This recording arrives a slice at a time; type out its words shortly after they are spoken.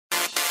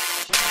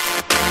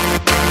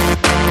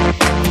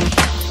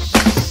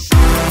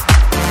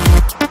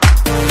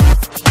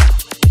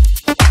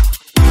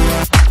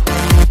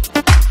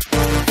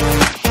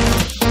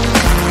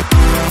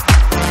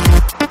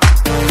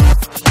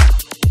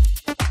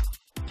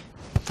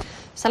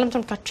ሰላም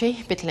ተመልካቾቼ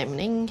ቤተልሔም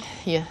ነኝ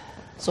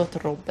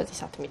የዘወትር በዚህ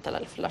ሰዓት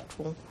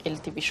የሚተላለፍላችሁ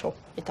Ltv Show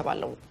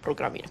የተባለው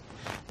ፕሮግራም ነው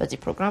በዚህ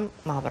ፕሮግራም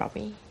ማህበራዊ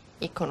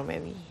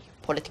ኢኮኖሚያዊ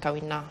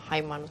ፖለቲካዊና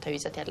ሃይማኖታዊ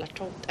ይዘት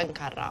ያላቸው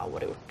ጠንካራ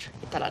ወሬዎች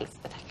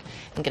ይተላለፉበታል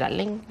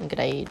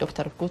እንግዳይ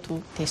ዶክተር ጉቱ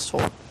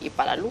ቴሶ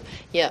ይባላሉ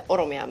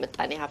የኦሮሚያ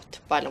ምጣኔ ሀብት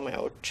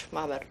ባለሙያዎች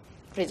ማህበር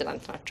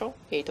ፕሬዝዳንት ናቸው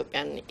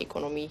የኢትዮጵያን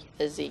ኢኮኖሚ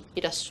እዚህ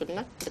ይዳስሱና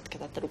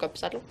እንድትከታተሉ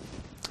ጋብዛለሁ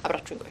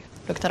አብራችሁን ቆዩ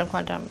ዶክተር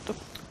እንኳን ደህና መጡ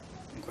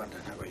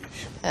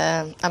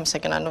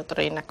አመሰግናለሁ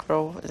ጥሬና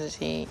ክብረው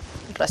እዚህ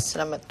ድረስ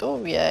ስለመጡ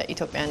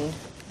የኢትዮጵያን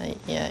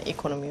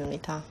የኢኮኖሚ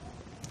ሁኔታ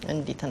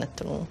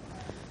እንዲተነትኑ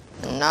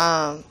እና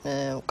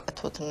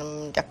ወቀቶትንም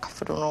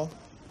እንዲያካፍሉ ነው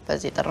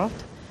በዚህ ጥራት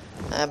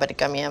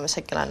በድጋሚ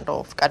አመሰግናለሁ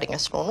ፍቃደኛ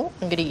ስለሆኑ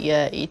እንግዲህ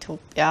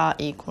የኢትዮጵያ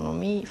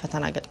ኢኮኖሚ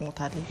ፈተና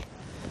ገጥሞታል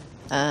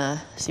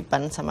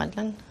ሲባል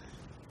እንሰማለን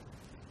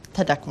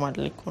ተዳክሟል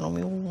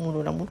ኢኮኖሚው ሙሉ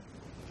ለሙሉ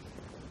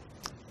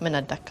ምን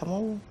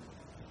አዳከመው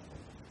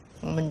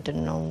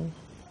ምንድነው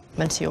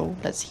መንስኤው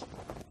ለዚህ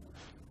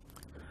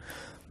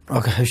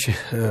እሺ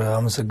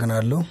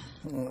አመሰግናለሁ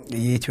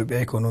የኢትዮጵያ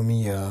ኢኮኖሚ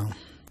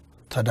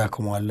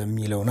ተዳክሟል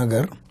የሚለው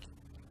ነገር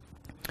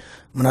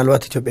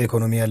ምናልባት ኢትዮጵያ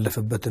ኢኮኖሚ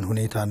ያለፈበትን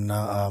ሁኔታና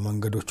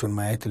መንገዶቹን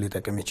ማየት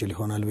ሊጠቅም ይችላል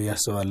ይሆናል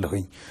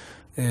በያስባለሁኝ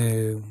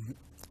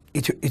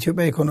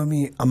ኢትዮጵያ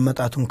ኢኮኖሚ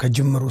አመጣቱን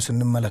ከጅምሩ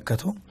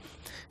ስንመለከተው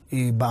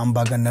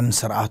በአምባገነን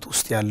ስርዓት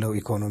ውስጥ ያለው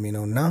ኢኮኖሚ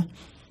ነውና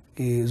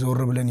ዞር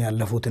ብለን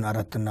ያለፉትን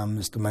 4 እና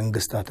 5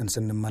 መንግስታትን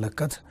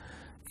ስንመለከት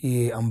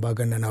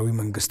የአምባገነናዊ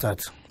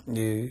መንግስታት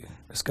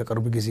እስከ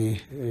ቅርብ ጊዜ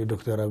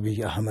ዶክተር አብይ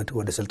አህመድ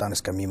ወደ ስልጣን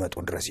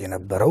እስከሚመጡ ድረስ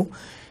የነበረው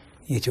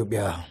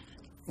የኢትዮጵያ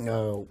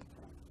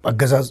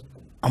አገዛዝ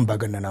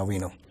አምባገነናዊ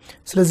ነው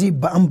ስለዚህ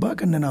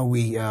በአምባገነናዊ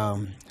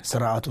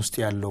ስርዓት ውስጥ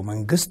ያለው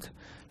መንግስት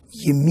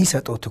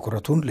የሚሰጠው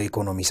ትኩረቱን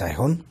ለኢኮኖሚ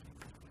ሳይሆን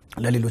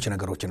ለሌሎች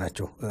ነገሮች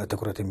ናቸው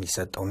ትኩረት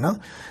የሚሰጠውና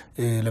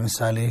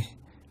ለምሳሌ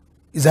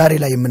ዛሬ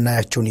ላይ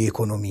የምናያቸውን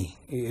የኢኮኖሚ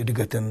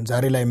እድገትን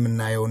ዛሬ ላይ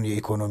የምናየውን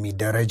የኢኮኖሚ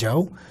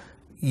ደረጃው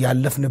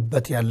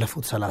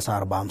ያለፉት 30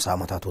 40 50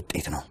 አመታት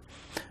ውጤት ነው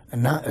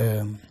እና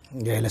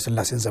የኃይለ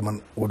ሥላሴን ዘመን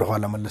ወደ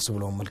ኋላ መለስ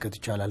ብሎ መልከት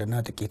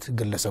ይቻላልና ጥቂት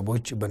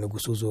ግለሰቦች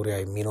በንጉሱ ዙሪያ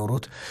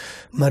የሚኖሩት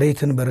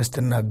መሬትን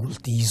በርስትና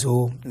ጉልት ይዞ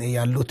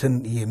ያሉትን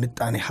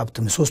የምጣኔ ሀብት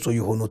ምሰሶ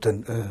የሆኑትን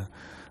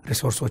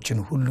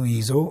ሪሶርሶችን ሁሉ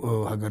ይዞ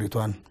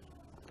ሀገሪቷን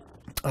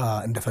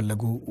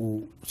እንደፈለጉ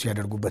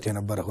ሲያደርጉበት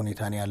የነበረ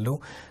ሁኔታ ነው ያለው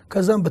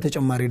ከዛም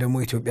በተጨማሪ ደግሞ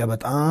ኢትዮጵያ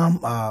በጣም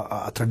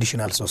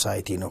ትራዲሽናል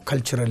ሶሳይቲ ነው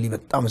ካልቸራሊ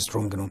በጣም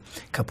ስትሮንግ ነው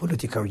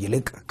ከፖለቲካው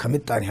ይልቅ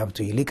ከምጣኔ ሀብቱ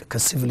ይልቅ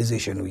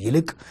ከሲቪላይዜሽኑ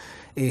ይልቅ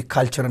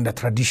ካልቸር እንደ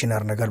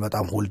ትራዲሽናል ነገር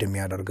በጣም ሆልድ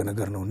የሚያደርግ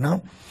ነገር ነውና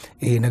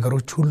ይሄ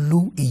ነገሮች ሁሉ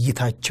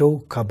እይታቸው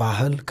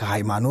ከባህል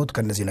ከሃይማኖት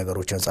ከነዚህ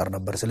ነገሮች አንፃር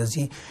ነበር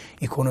ስለዚህ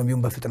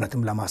ኢኮኖሚውን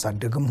በፍጥነትም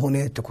ለማሳደግም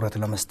ሆነ ትኩረት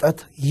ለመስጠት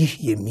ይህ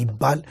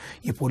የሚባል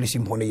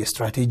የፖሊሲም ሆነ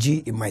የስትራቴጂ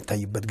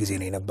የማይታይበት ጊዜ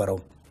ነው የነበረው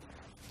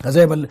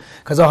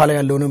ከዛ ኋላ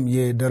ያለውንም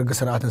የደርግ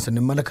ስርዓትን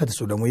ስንመለከት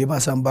እሱ ደግሞ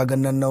የባሰ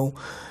አምባገነን ነው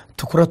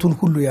ትኩረቱን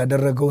ሁሉ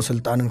ያደረገው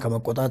ስልጣንን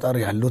ከመቆጣጠር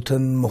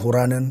ያሉትን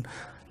ምሁራንን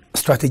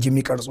ስትራቴጂ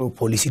የሚቀርጹ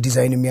ፖሊሲ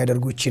ዲዛይን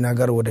የሚያደርጉ እቺን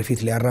ሀገር ወደፊት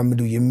ሊያራምዱ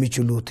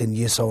የሚችሉትን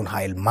የሰውን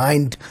ኃይል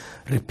ማይንድ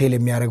ሪፔል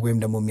የሚያደርግ ወይም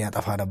ደግሞ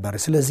የሚያጠፋ ነበር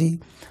ስለዚህ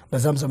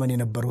በዛም ዘመን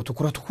የነበረው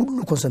ትኩረት ሁሉ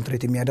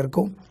ኮንሰንትሬት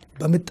የሚያደርገው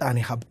በምጣኔ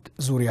ሀብት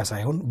ዙሪያ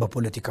ሳይሆን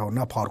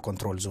በፖለቲካውና ፓወር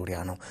ኮንትሮል ዙሪያ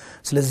ነው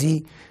ስለዚህ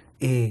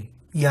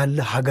ያለ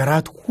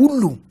ሀገራት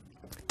ሁሉ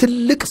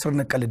ትልቅ ስር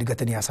ነቀል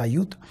እድገትን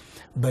ያሳዩት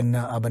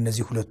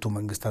በእነዚህ ሁለቱ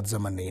መንግስታት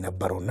ዘመን ነው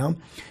የነበረውና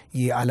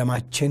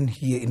የዓለማችን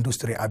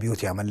የኢንዱስትሪ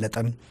አብዮት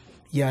ያመለጠን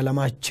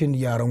የዓለማችን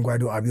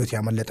የአረንጓዴው አብዮት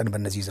ያመለጠን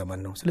በእነዚህ ዘመን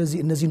ነው ስለዚህ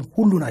እነዚህን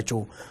ሁሉ ናቸው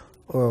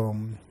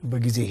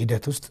በጊዜ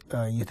ሂደት ውስጥ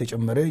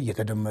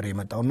እየተደመረ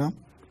የመጣውና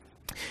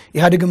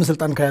ኢህአዴግም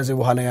ስልጣን ከያዘ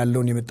በኋላ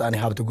ያለውን የምጣኔ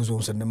ሀብት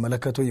ጉዞውን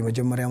ስንመለከተው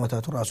የመጀመሪያ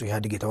ዓመታቱ ራሱ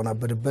ኢህአዴግ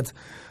የተወናበደበት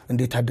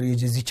እንዴት አድርገው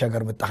እዚች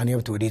ሀገር ምጣኔ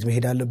ሀብት ወዴት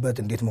መሄድ አለበት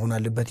እንዴት መሆን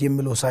አለበት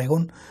የሚለው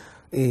ሳይሆን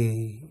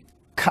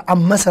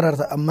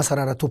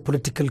ከአመሰራረቱ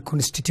ፖለቲካል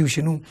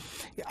ኮንስቲቲዩሽኑ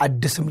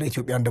አዲስም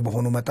ለኢትዮጵያ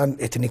እንደመሆኑ መጣን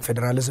ኤትኒክ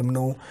ፌደራሊዝም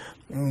ነው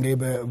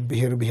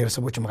በብሔር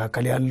ብሔረሰቦች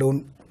መካከል ያለውን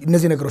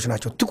እነዚህ ነገሮች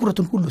ናቸው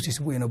ትኩረቱን ሁሉ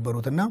ሲስቡ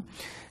የነበሩትና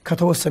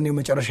ከተወሰነ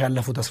የመጨረሻ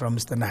ያለፉት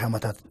 15 እና 20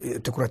 አመታት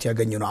ትኩረት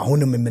ያገኘ ነው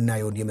አሁንም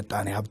የምናየው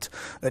የምጣኔ ሀብት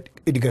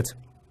እድገት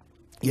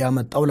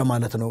ያመጣው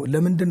ለማለት ነው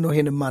ለምንድነው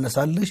ይሄን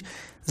ማነሳልሽ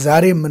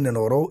ዛሬ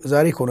የምንኖረው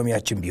ዛሬ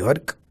ኢኮኖሚያችን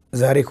ቢወድቅ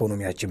ዛሬ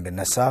ኢኮኖሚያችን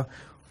ቢነሳ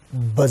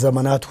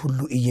በዘመናት ሁሉ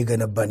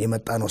እየገነባን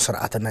የመጣነው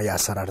ስርዓትና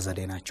ያሰራር ዘዴ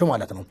ናቸው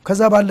ማለት ነው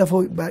ከዛ ባለፈው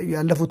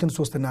ያለፉትን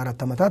 3 እና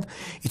 4 አመታት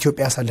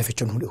ኢትዮጵያ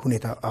ያሳለፈችውን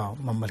ሁኔታ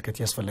መመልከት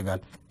ያስፈልጋል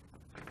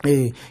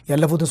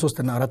ያለፉትን 3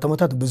 እና 4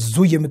 አመታት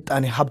ብዙ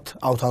የምጣኔ ሀብት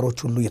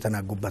አውታሮች ሁሉ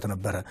የተናጉበት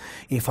ነበር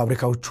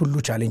የፋብሪካዎች ሁሉ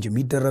ቻሌንጅ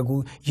የሚደረጉ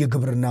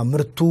የግብርና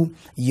ምርቱ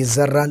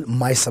ይዘራል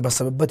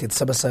ማይሰበሰብበት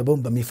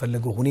የተሰበሰበውን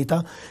በሚፈልገው ሁኔታ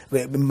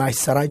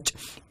ማይሰራጭ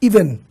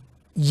ኢቭን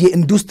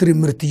የኢንዱስትሪ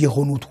ምርት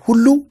የሆኑት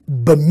ሁሉ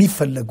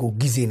በሚፈልገው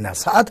ጊዜና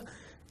ሰዓት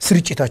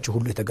ስርጭታቸው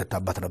ሁሉ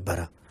የተገታባት ነበር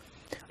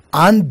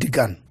አንድ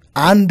ቀን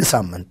አንድ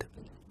ሳምንት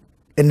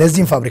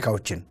እነዚህን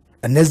ፋብሪካዎችን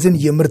እነዚህን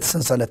የምርት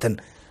ሰንሰለትን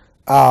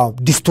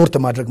ዲስቶርት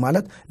ማድረግ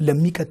ማለት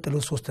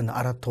ለሚቀጥለው 3 እና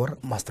 4 ወር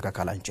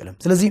ማስተካከል አንችልም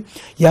ስለዚህ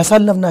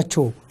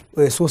ያሳለፍናቸው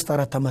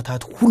 3-4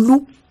 አመታት ሁሉ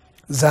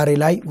ዛሬ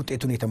ላይ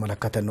ውጤቱን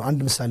የተመለከተ ነው አንድ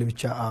ምሳሌ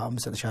ብቻ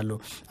መስጠሻለሁ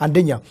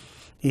አንደኛ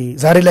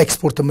ዛሬ ላይ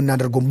ኤክስፖርት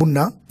የምናደርገው ቡና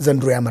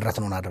ዘንድሮ ያመረት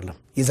ነው አይደለም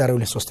የዛሬው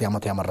ለ3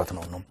 አመት ያመረት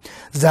ነው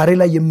ዛሬ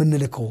ላይ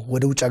የምንልከው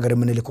ወደ ውጭ ሀገር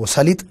የምንልከው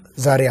ሰሊጥ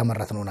ዛሬ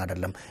ያመረት ነው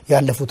አይደለም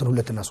ያለፉትን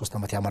 2 እና 3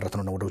 አመት ያመረት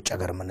ነው ወደ ውጭ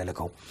ሀገር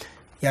የምንልከው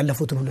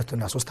ያለፉትን 2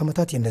 እና 3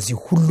 አመታት የነዚህ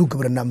ሁሉ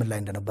ግብርና ምን ላይ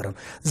እንደነበረ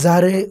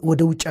ዛሬ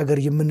ወደ ውጭ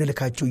ሀገር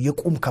የምንልካቸው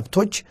የቁም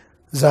ከብቶች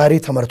ዛሬ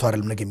ተመርቶ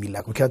አይደለም ነገ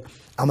የሚላኩ ምክንያት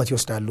አመት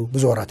ይወስዳሉ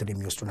ብዙ ወራት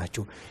የሚወስዱ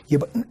ናቸው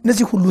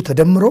እነዚህ ሁሉ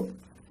ተደምሮ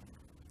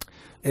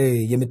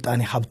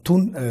የምጣኔ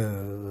ሀብቱን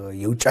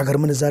የውጭ ሀገር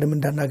ምንዛሬም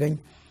እንዳናገኝ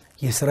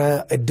የሥራ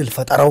እድል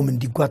ፈጠራውም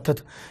እንዲጓተት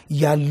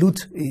ያሉት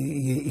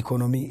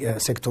የኢኮኖሚ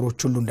ሴክተሮች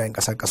ሁሉ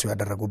እንዳይንቀሳቀሱ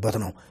ያደረጉበት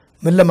ነው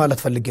ምን ለማለት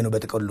ፈልጌ ነው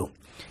በጥቅሉ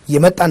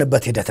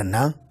የመጣንበት ሂደትና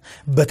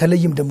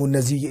በተለይም ደግሞ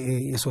እነዚህ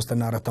የ3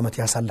 እና 4 አመት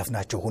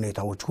ያሳለፍናቸው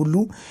ሁኔታዎች ሁሉ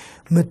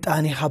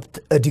ምጣኔ ሀብት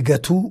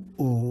እድገቱ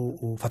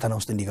ፈተና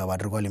ውስጥ እንዲገባ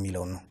አድርጓል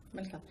የሚለው ነው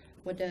መልካም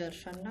ወደ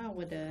እርሻና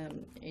ወደ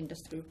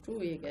ኢንዱስትሪዎቹ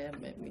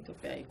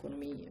የኢትዮጵያ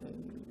ኢኮኖሚ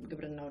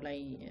ግብርናው ላይ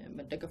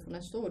መደገፉን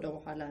አስቶ ወደ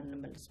ኋላ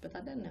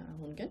እንመለስበታለን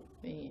አሁን ግን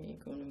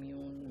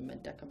ኢኮኖሚውን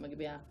መደከም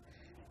መግቢያ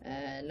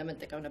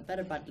ለመጠቀም ነበር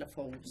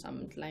ባለፈው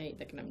ሳምንት ላይ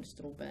ጠቅላይ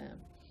ሚኒስትሩ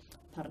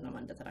በፓርላማ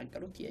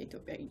እንደተናገሩት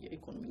የኢትዮጵያ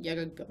ኢኮኖሚ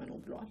ያገገመ ነው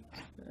ብለዋል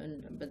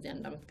በዚህ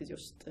አንድ አመት ጊዜ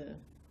ውስጥ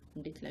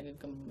እንዴት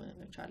ሊያገገም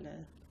ቻለ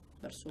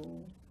በርሱ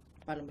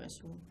ባለሙያሱ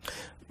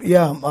ያ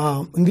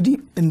እንግዲህ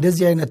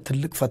እንደዚህ አይነት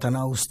ትልቅ ፈተና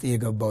ውስጥ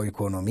የገባው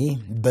ኢኮኖሚ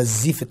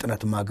በዚህ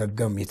ፍጥነት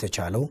ማገገም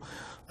የተቻለው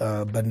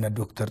በእነ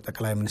ዶክተር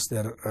ጠቅላይ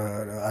ሚኒስትር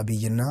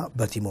አብይና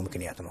በቲሙ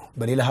ምክንያት ነው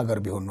በሌላ ሀገር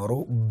ቢሆን ኖሮ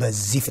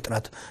በዚህ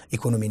ፍጥነት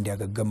ኢኮኖሚ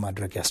እንዲያገገም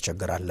ማድረግ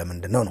ያስቸግራል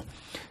ለምንድነው ነው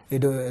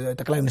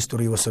ጠቅላይ ሚኒስትሩ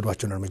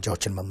የወሰዷቸውን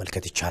እርምጃዎችን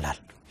መመልከት ይቻላል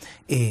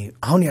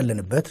አሁን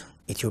ያለንበት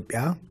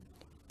ኢትዮጵያ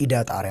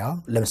ኢዳ ጣሪያ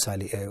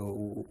ለምሳሌ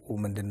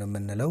ምንድነው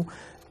የምንለው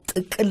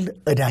ጥቅል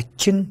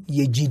እዳችን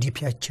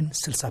የጂዲፒያችን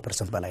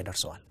 60% በላይ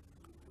ደርሰዋል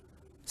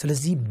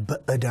ስለዚህ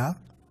በእዳ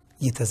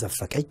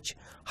የተዘፈቀች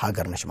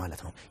ሀገር ነች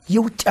ማለት ነው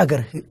የውጭ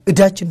ሀገር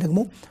እዳችን ደግሞ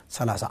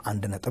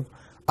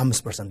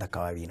 31.5%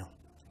 አካባቢ ነው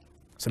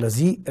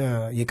ስለዚህ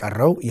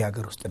የቀረው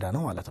የሀገር ውስጥ እዳ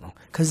ነው ማለት ነው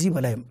ከዚህ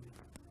በላይ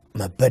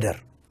መበደር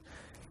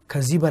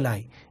ከዚህ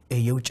በላይ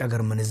የውጭ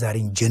ሀገር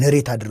ምንዛሬን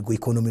ጀነሬት አድርጎ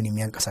ኢኮኖሚውን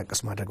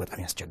የሚያንቀሳቅስ ማድረግ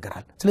በጣም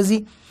ያስቸግራል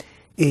ስለዚህ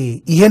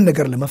ይሄን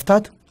ነገር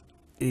ለመፍታት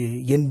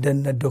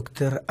የእንደነ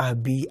ዶክተር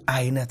አብይ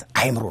አይነት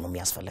አይምሮ ነው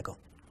የሚያስፈልገው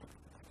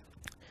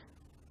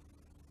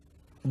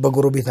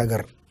በጎረቤት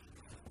ሀገር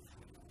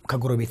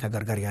ከጎረቤት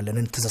ሀገር ጋር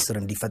ያለንን ትስስር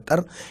እንዲፈጠር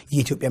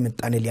የኢትዮጵያ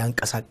ምጣኔ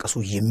ሊያንቀሳቀሱ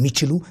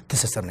የሚችሉ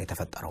ትስስር ነው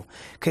የተፈጠረው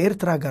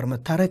ከኤርትራ ጋር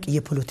መታረቅ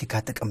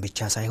የፖለቲካ ጥቅም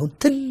ብቻ ሳይሆን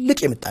ትልቅ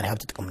የምጣኔ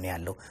ሀብት ጥቅም ነው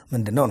ያለው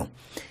ምንድነው ነው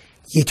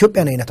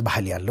የኢትዮጵያን አይነት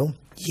ባህል ያለው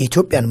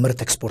የኢትዮጵያን ምርት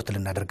ኤክስፖርት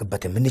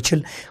ልናደርግበት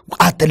የምንችል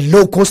አት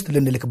ሎው ኮስት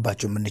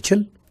ልንልክባቸው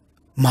የምንችል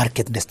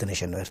ማርኬት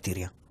ዴስቲኔሽን ነው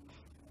ኤርትራ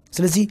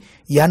ስለዚህ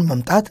ያን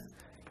መምጣት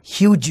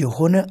ሂውጅ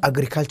የሆነ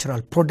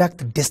አግሪካልቸራል ፕሮዳክት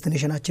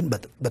ዴስቲኔሽናችን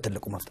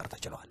በትልቁ መፍጠር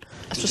ተችሏል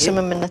እሱ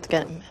ስምምነት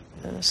ግን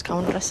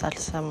እስካሁን ድረስ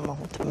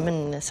አልሰማሁት ምን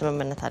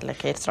ስምምነት አለ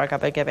ከኤርትራ ጋር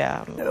በገበያ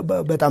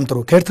በጣም ጥሩ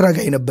ከኤርትራ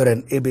ጋር የነበረን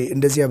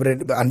እንደዚህ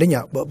አብረን አንደኛ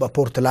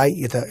በፖርት ላይ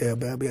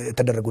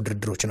የተደረጉ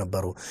ድርድሮች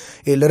ነበሩ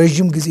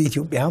ለረጅም ጊዜ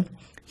ኢትዮጵያ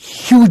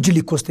ሂውጅሊ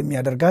ኮስት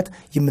የሚያደርጋት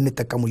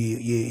የምንጠቀሙ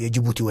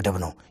የጅቡቲ ወደብ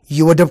ነው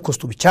የወደብ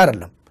ኮስቱ ብቻ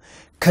አይደለም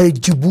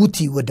ከጅቡቲ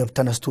ወደብ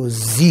ተነስቶ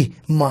እዚህ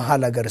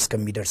መሃል ሀገር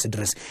እስከሚደርስ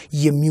ድረስ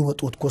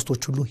የሚወጡት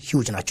ኮስቶች ሁሉ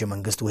ሂውጅ ናቸው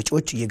የመንግስት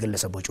ወጪዎች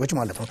የግለሰብ ወጪዎች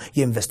ማለት ነው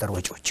የኢንቨስተር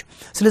ወጪዎች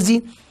ስለዚህ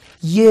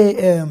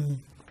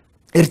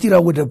የኤርትራ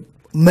ወደብ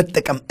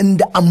መጠቀም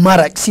እንደ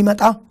አማራጭ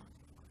ሲመጣ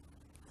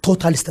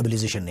ቶታል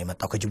ስታቢላይዜሽን ነው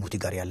የመጣው ከጅቡቲ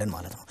ጋር ያለን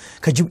ማለት ነው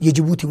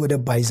የጅቡቲ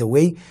ወደብ ባይዘው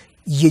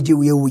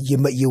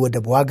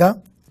የወደብ ዋጋ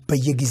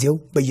በየጊዜው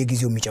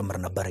የሚጨምር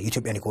ነበር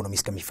የኢትዮጵያን ኢኮኖሚ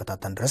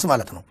እስከሚፈታተን ድረስ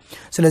ማለት ነው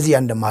ስለዚህ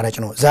አንድ አማራጭ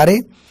ነው ዛሬ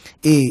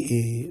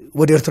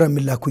ወደ ኤርትራ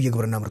የሚላኩ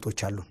የግብርና ምርቶች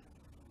አሉ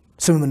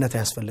ስምምነት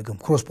ያስፈልግም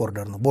ክሮስ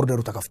ቦርደር ነው ቦርደሩ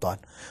ተከፍቷል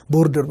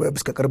ቦርደር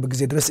እስከ ቅርብ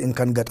ጊዜ ድረስ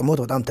እንከን ገጥሞት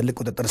በጣም ትልቅ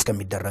ቁጥጥር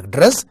እስከሚደረግ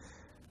ድረስ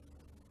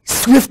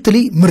ስዊፍትሊ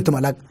ምርት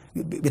መላክ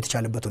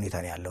የተቻለበት ሁኔታ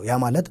ነው ያለው ያ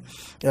ማለት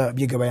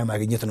የገበያ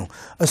ማግኘት ነው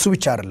እሱ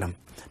ብቻ አይደለም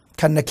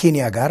ከነ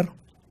ኬንያ ጋር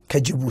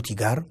ከጅቡቲ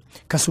ጋር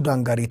ከሱዳን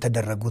ጋር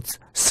የተደረጉት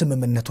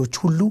ስምምነቶች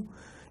ሁሉ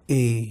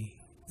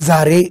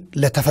ዛሬ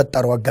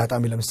ለተፈጠረው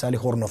አጋጣሚ ለምሳሌ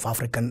ሆርን ኦፍ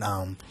አፍሪካን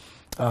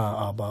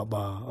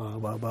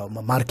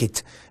ማርኬት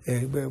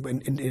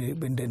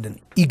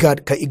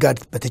ከኢጋድ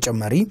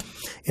በተጨማሪ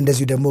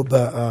እንደዚሁ ደግሞ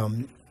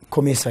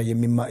በኮሜሳ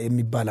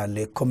የሚባላል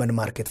ኮመን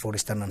ማርኬት ፎር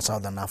ኢስተርን and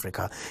southern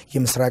Africa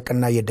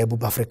የምስራቅና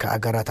የደቡብ አፍሪካ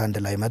አገራት አንድ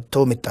ላይ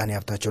መጥተው ምጣኔ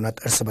ሀብታቸውና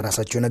እርስ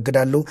በራሳቸው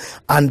ይነግዳሉ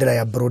አንድ ላይ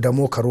አብረው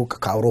ደግሞ ከሩቅ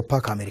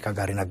ከአውሮፓ ከአሜሪካ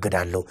ጋር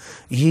ይነግዳሉ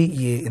ይሄ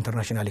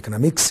የኢንተርናሽናል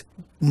ኢኮኖሚክስ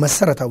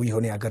መሰረታዊ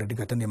የሆነ የሀገር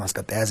እድገትን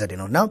የማስቀጠያ ዘዴ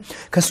ነውና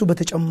ከሱ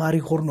በተጨማሪ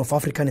ሆርን ኦፍ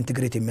አፍሪካን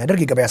ኢንቲግሬት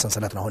የሚያደርግ የገበያ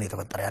ሰንሰለት ነው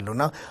የተፈጠረ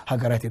ያለውና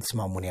ሀገራት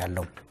የተስማሙ ነው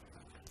ያለው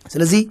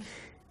ስለዚህ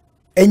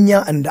እኛ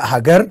እንደ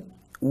ሀገር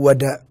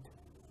ወደ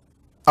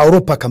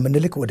አውሮፓ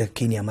ከምንልክ ወደ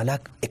ኬንያ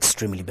መላክ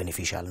extremely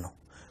beneficial ነው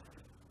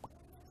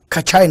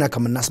ከቻይና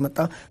ከምናስመጣ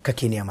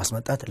ከኬንያ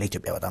ማስመጣት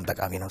ለኢትዮጵያ በጣም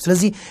ጠቃሚ ነው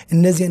ስለዚህ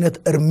እነዚህ አይነት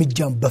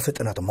እርምጃን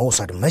በፍጥነት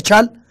መውሰድ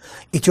መቻል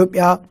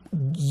ኢትዮጵያ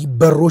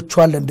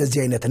በሮቿን እንደዚህ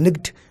አይነት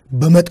ንግድ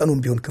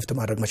በመጠኑም ቢሆን ክፍት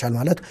ማድረግ መቻል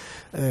ማለት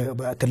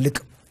ትልቅ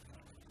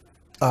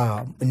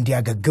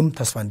እንዲያገግም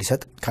ተስፋ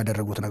እንዲሰጥ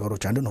ካደረጉት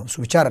ነገሮች አንዱ ነው እሱ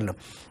ብቻ አይደለም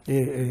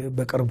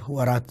በቅርብ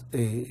ወራት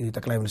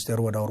ጠቅላይ ሚኒስትሩ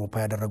ወደ አውሮፓ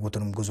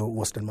ያደረጉትንም ጉዞ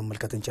ወስደን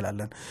መመልከት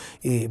እንችላለን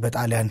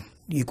በጣሊያን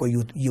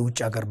የቆዩት የውጭ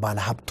ሀገር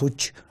ባለሀብቶች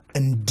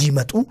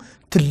እንዲመጡ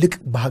ትልቅ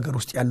በሀገር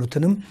ውስጥ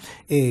ያሉትንም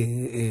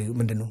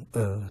ምንድነው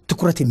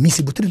ትኩረት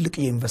የሚስቡ ትልቅ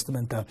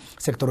የኢንቨስትመንት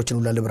ሴክተሮችን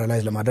ሁሉ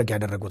ሊበራላይዝ ለማድረግ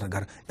ያደረጉት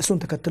ነገር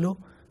እሱን ተከትሎ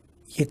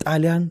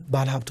የጣሊያን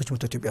ባለሀብቶች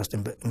ወደ ኢትዮጵያ ውስጥ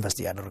ኢንቨስት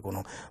ያደረጉ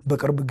ነው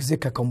በቅርብ ጊዜ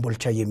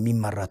ከኮምቦልቻ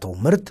የሚመረተው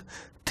ምርት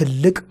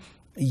ትልቅ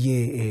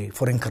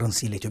የፎሬን ከረንሲ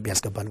ለኢትዮጵያ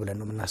ያስገባል ብለን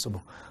ነው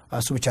የምናስበው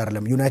እሱ ብቻ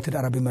አይደለም ዩናይትድ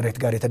አረብ ኤሚሬት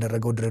ጋር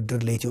የተደረገው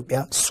ድርድር ለኢትዮጵያ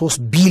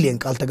 3 ቢሊዮን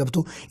ቃል ተገብቶ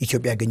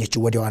ኢትዮጵያ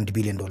ያገኘችው ወዲያው $1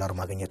 ቢሊዮን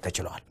ማግኘት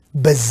ተችሏል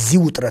በዚህ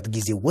ውጥረት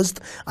ጊዜ ውስጥ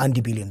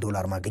 $1 ቢሊዮን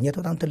ማግኘት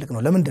በጣም ትልቅ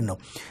ነው ለምንድን ነው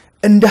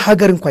እንደ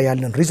ሀገር እንኳን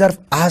ያለን ሪዘርቭ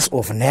as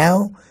of now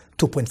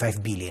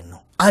 2.5 ቢሊዮን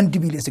ነው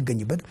 1 ቢሊዮን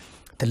ሲገኝበት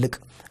ትልቅ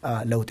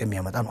ለውጥ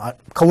የሚያመጣ ነው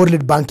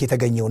ከወርልድ ባንክ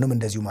የተገኘውንም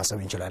እንደዚሁ ማሰብ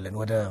እንችላለን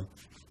ወደ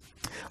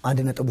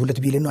 1.2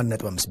 ቢሊዮን ነው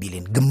 1.5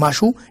 ቢሊዮን ግማሹ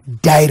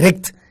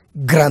ዳይሬክት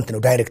ግራንት ነው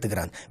ዳይሬክት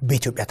ግራንት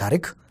በኢትዮጵያ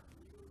ታሪክ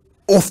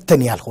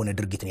ኦፍተን ያልሆነ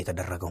ድርጊት ነው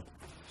የተደረገው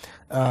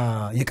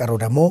የቀረው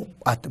ደግሞ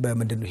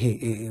ምንድነው ይሄ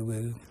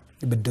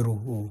ብድሩ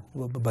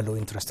በለው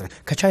ኢንትረስት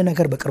ከቻይና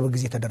ጋር በቅርብ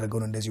ጊዜ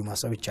የተደረገው እንደዚሁ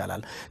ማሰብ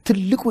ይቻላል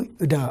ትልቁ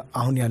እዳ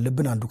አሁን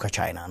ያለብን አንዱ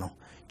ከቻይና ነው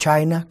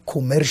ቻይና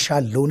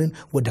ኮመርሻል ሎንን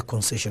ወደ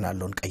ኮንሴሽናል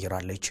ሎን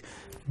ቀይራለች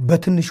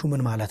በትንሹ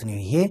ምን ማለት ነው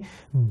ይሄ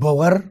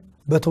በወር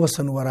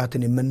በተወሰኑ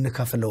ወራትን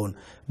የምንከፍለውን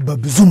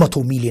በብዙ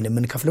 100 ሚሊዮን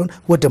የምንከፍለውን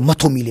ወደ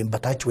 100 ሚሊዮን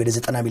በታች ወደ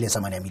 90 ሚሊዮን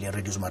 80 ሚሊዮን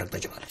ሪዲዩስ ማድረግ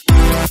ተችሏል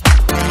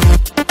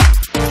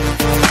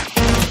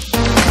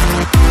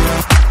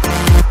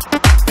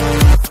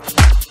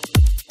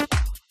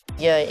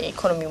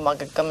የኢኮኖሚ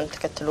ማገገምን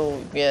ተከትሎ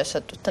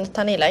የሰጡት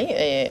ትንታኔ ላይ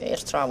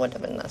ኤርትራ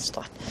ወደብን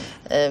አንስተዋል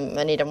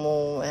እኔ ደግሞ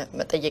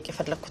መጠየቅ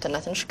የፈለኩትና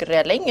ትንሽ ግር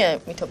ያለኝ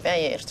ኢትዮጵያ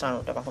የኤርትራን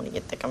ወደብ አሁን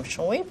እየተጠቀመች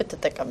ነው ወይ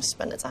ብትጠቀምስ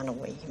በነፃ ነው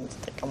ወይ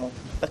የምትጠቀመው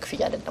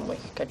በክፍያ አይደለም ወይ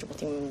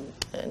ከጅቡቲም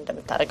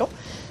እንደምታረገው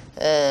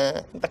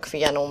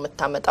በክፍያ ነው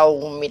የምታመጣው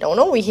የሚለው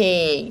ነው ይሄ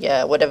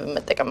የወደብ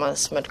መጠቀም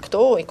አስመልክቶ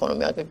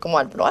ኢኮኖሚ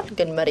አገግሟል ብለዋል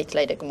ግን መሬት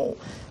ላይ ደግሞ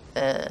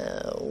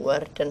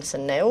ወርደን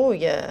ስናየው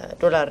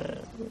የዶላር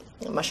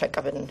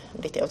ማሻቀብን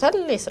እንዴት ያውታል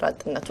የስራ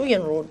አጥነቱ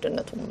የኑሮ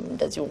ውድነቱ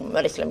እንደዚሁ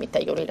መሬት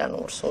ለሚታየው ሌላ ነው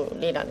እርሶ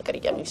ሌላ ነገር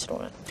ይያሉ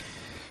ይስሮና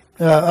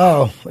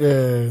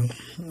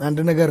አንድ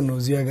ነገር ነው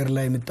እዚህ ሀገር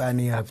ላይ ምጣኔ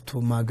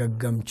ሀብቱ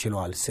ማገገም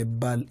ችሏል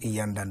ሲባል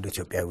እያንዳንዱ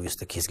ኢትዮጵያዊ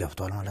ውስጥ ኪስ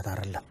ገብቷል ማለት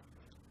አይደለም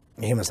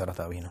ይሄ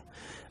መሰረታዊ ነው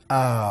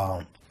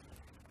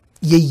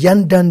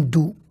የእያንዳንዱ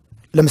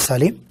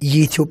ለምሳሌ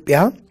የኢትዮጵያ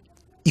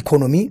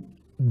ኢኮኖሚ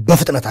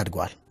በፍጥነት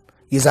አድጓል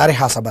የዛሬ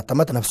 27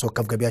 ዓመት ነፍስ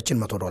ወከፍ ገቢያችን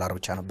 $100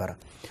 ብቻ ነበር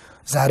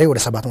ዛሬ ወደ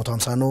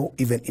 750 ነው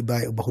ኢቨን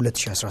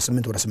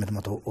በ2018 ወደ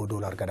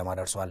 $800 ገደማ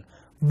ደርሷል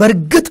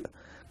በርግጥ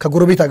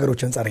ከጎረቤት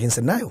ሀገሮች አንፃር ይሄን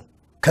ስናየው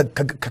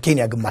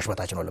ከኬንያ ግማሽ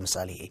በታች ነው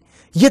ለምሳሌ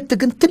የት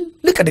ግን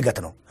ትልቅ እድገት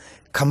ነው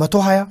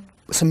ከ120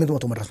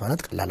 800 መድረስ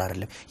ማለት ቀላል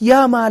አይደለም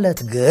ያ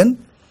ማለት ግን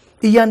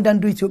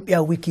እያንዳንዱ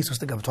ኢትዮጵያዊ ኪስ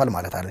ውስጥ ገብቷል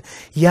ማለት አይደለም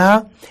ያ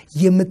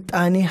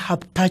የምጣኔ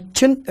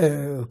ሀብታችን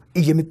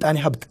የምጣኔ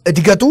ሀብት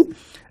እድገቱ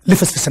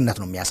ለፍስፍስነት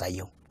ነው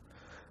የሚያሳየው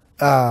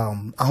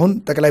አሁን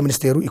ጠቅላይ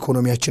ሚኒስትሩ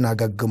ኢኮኖሚያችን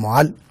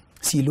አገግመዋል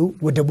ሲሉ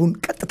ወደቡን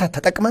ቀጥታ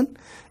ተጠቅመን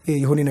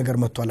የሆነ ነገር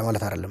መጥቷል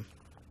ማለት አይደለም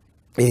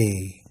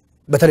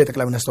በተለይ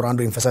ጠቅላይ ሚኒስትሩ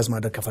አንዱ ኤምፋሳይዝ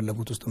ማድረግ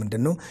ከፈለጉት ውስጥ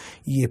ምንድነው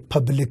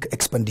የፐብሊክ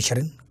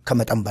ኤክስፔንዲቸርን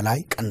ከመጠን በላይ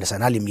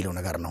ቀንሰናል የሚለው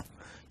ነገር ነው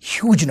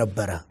ሂውጅ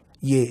ነበረ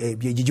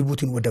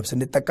የጅቡቲን ወደብ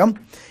ስንጠቀም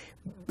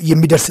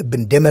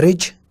የሚደርስብን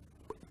ደመሬጅ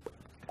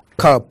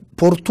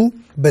ከፖርቱ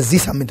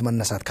በዚህ ሳምንት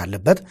መነሳት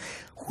ካለበት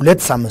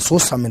 2 ሳምንት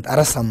 3 ሳምንት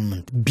 4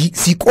 ሳምንት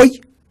ሲቆይ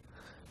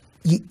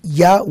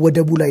ያ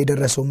ወደቡ ላይ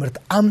የደረሰው ምርት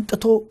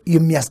አምጥቶ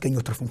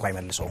የሚያስገኘው ትርፍ እንኳን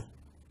አይመልሰው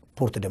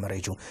ፖርት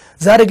ደመሬጁ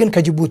ዛሬ ግን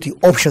ከጅቡቲ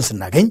ኦፕሽን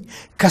ስናገኝ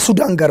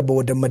ከሱዳን ጋር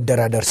በወደብ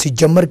መደራደር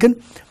ሲጀመር ግን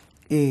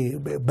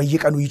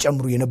በየቀኑ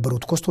ይጨምሩ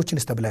የነበሩት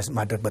ኮስቶችን ስታቢላይዝ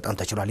ማድረግ በጣም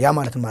ተችሏል ያ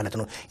ማለት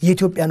ነው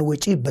የኢትዮጵያን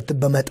ወጪ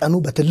በመጠኑ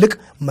በትልቅ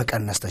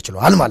መቀነስ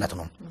ተችሏል ማለት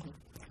ነው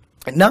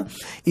እና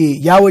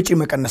ያ ወጪ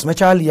መቀነስ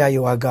መቻል ያ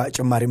የዋጋ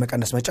ጭማሪ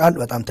መቀነስ መቻል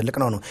በጣም ትልቅ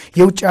ነው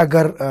የውጭ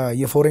ሀገር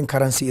የፎሬን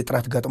ከረንሲ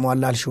እጥረት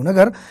ገጥሟል አልሽው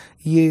ነገር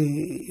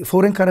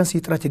የፎሬን ከረንሲ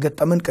እጥረት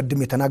የገጠመን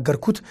ቅድም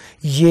የተናገርኩት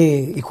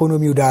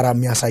የኢኮኖሚው ዳራ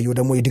የሚያሳየው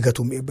ደግሞ የድገቱ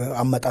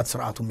አመጣጥ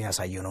ስርዓቱ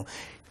የሚያሳየው ነው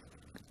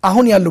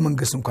አሁን ያለው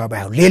መንግስት እንኳን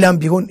ባይሆን ሌላም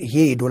ቢሆን ይሄ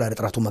የዶላር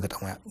እጥረቱ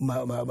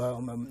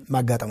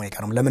ማጋጠሙ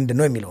አይቀርም ለምንድን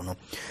ነው የሚለው ነው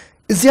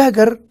እዚህ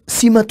ሀገር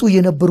ሲመጡ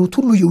የነበሩት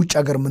ሁሉ የውጭ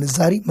ሀገር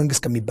ምንዛሪ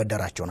መንግስት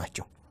ከሚበደራቸው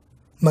ናቸው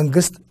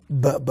መንግስት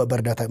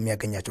በእርዳታ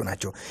የሚያገኛቸው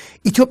ናቸው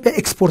ኢትዮጵያ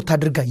ኤክስፖርት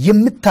አድርጋ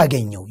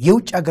የምታገኘው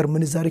የውጭ ሀገር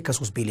ምንዛሪ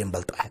ከ3 ቢሊዮን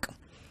በልጦ አያውቅም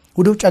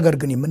ወደ ውጭ ሀገር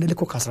ግን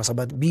የምንልከው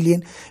ከ17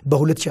 ቢሊዮን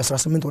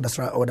በ2018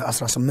 ወደ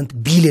 18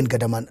 ቢሊዮን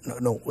ገደማ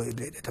ነው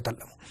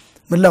ተተለመው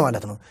ምን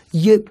ለማለት ነው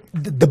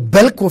the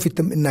bulk of it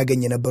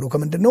እናገኝ ነበሩ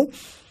ከምንድነው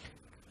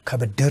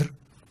ከብድር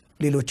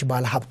ሌሎች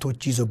ባለ ሀብቶች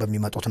ይዘው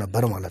በሚመጡት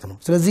ነበር ማለት ነው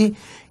ስለዚህ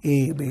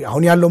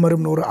አሁን ያለው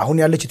መርም ኖረ አሁን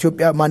ያለች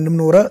ኢትዮጵያ ማንንም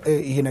ኖረ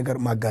ይሄ ነገር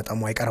ማጋጣሙ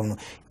አይቀርም ነው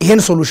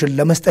ይሄን ሶሉሽን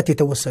ለመስጠት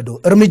የተወሰደው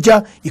እርምጃ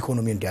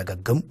ኢኮኖሚ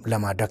እንዲያገግም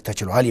ለማድረግ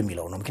ተችሏል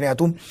የሚለው ነው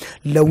ምክንያቱም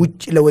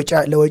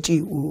ለወጪ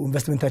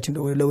ኢንቨስትመንታችን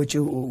ለወጪ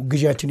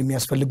ግዢያችን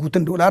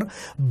የሚያስፈልጉትን ዶላር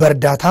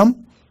በርዳታም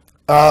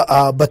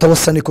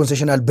በተወሰነ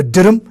ኮንሴሽናል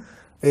ብድርም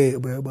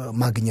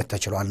ማግኘት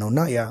ተችሏል ነውና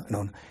ያ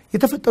ነው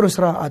የተፈጠረው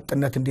ስራ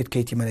አጥነት እንዴት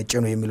ከየት ይመነጨ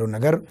ነው የሚለው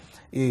ነገር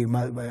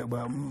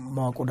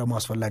ማወቁ ደግሞ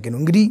አስፈላጊ ነው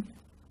እንግዲህ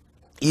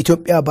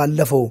ኢትዮጵያ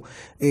ባለፈው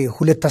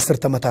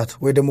 2 ዓመታት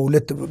ወይ ደግሞ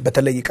 2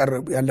 በተለይ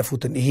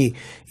ያለፉትን ይሄ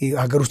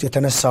ሀገር ውስጥ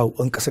የተነሳው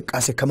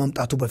እንቅስቃሴ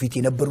ከመምጣቱ በፊት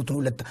የነበሩትን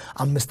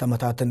 5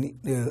 ዓመታትን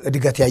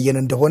እድገት ያየን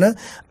እንደሆነ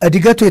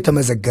እድገቱ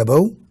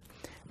የተመዘገበው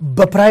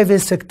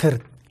በፕራይቬት ሴክተር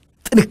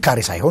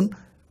ጥንካሬ ሳይሆን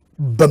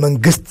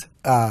በመንግስት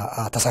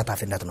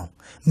ተሳታፊነት ነው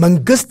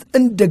መንግስት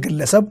እንደ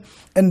ግለሰብ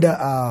እንደ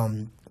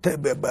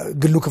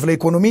ግሉ ክፍለ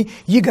ኢኮኖሚ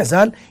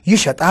ይገዛል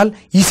ይሸጣል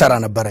ይሰራ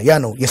ነበር ያ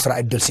ነው የሥራ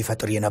ዕድል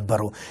ሲፈጥር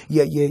የነበረው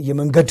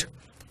የመንገድ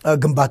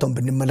ግንባታውን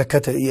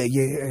ብንመለከት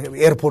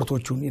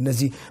የኤርፖርቶቹን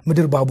እነዚህ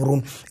ምድር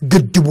ባቡሩን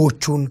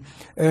ግድቦቹን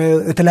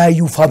የተለያዩ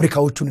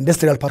ፋብሪካዎቹን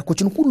ኢንዱስትሪያል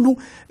ፓርኮችን ሁሉ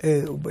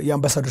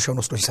የአምባሳደር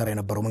ሻውን ወስዶ ሲሰራ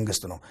የነበረው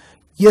መንግስት ነው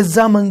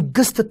የዛ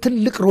መንግስት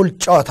ትልቅ ሮል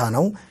ጫዋታ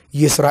ነው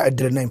የሥራ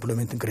ዕድልና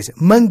ኢምፕሎይመንት ኢንክሪዝ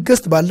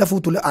መንግስት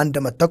ባለፉት አንድ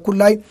ዓመት ተኩል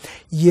ላይ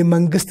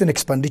የመንግስትን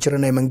ኤክስፔንዲቸር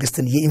እና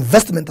የመንግስትን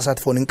የኢንቨስትመንት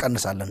ተሳትፎን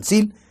እንቀንሳለን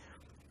ሲል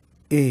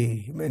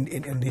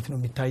እንዴት ነው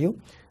የሚታየው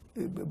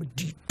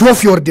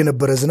ዶፍ ይወርድ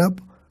የነበረ ዝናብ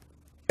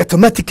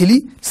automatically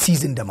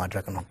ሲዝ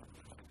እንደማድረግ ነው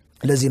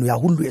ለዚህ ነው ያ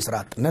ሁሉ የሥራ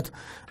አጥነት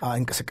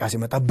እንቅስቃሴ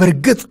መጣ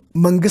በርግጥ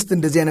መንግስት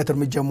እንደዚህ አይነት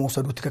እርምጃ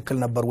መውሰዱ ትክክል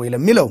ነበር ወይ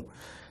ለሚለው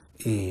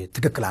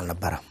ትክክል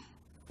አልነበረ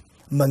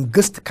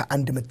መንግስት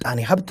ከአንድ ምጣኔ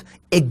ሀብት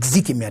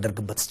ኤግዚት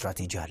የሚያደርግበት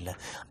ስትራቴጂ አለ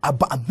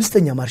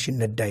በአምስተኛ ማርሽ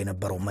ነዳ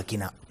የነበረው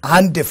መኪና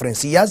አንድ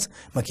ዲፈረንስ ያዝ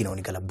መኪናውን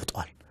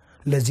ይገለብጣል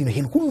ለዚህ ነው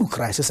ይሄን ሁሉ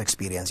ክራይሲስ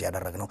ኤክስፒሪየንስ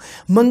ያደረግነው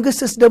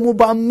መንግስትስ ደግሞ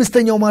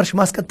በአምስተኛው ማርሽ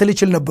ማስቀጠል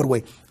ይችላል ነበር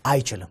ወይ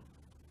አይችልም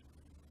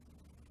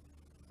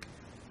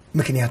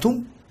ምክንያቱም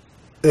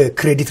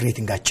ክሬዲት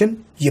ሬቲንጋችን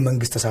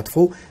የመንግስት ተሳትፎ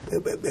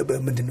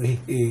ምንድነው ይሄ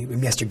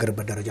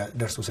የሚያስቸግርበት ደረጃ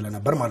ደርሶ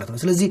ስለነበር ማለት ነው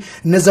ስለዚህ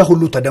እነዛ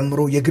ሁሉ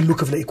ተደምሮ የግሉ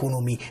ክፍለ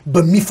ኢኮኖሚ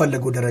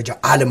በሚፈልገው ደረጃ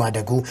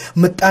አለማደጉ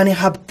ምጣኔ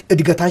ሀብት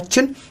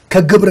እድገታችን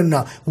ከግብርና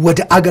ወደ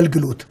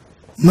አገልግሎት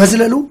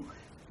መዝለሉ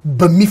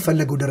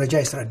በሚፈልገው ደረጃ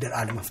የሥራ ዕድል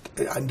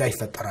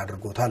እንዳይፈጠር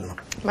አድርጎታል ነው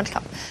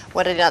መልካም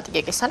ወደ ሌላ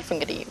ጥያቄ ሳልፍ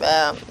እንግዲህ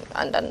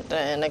አንዳንድ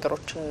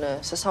ነገሮችን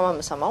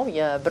ስሰማው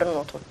የብር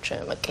ኖቶች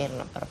መቀየር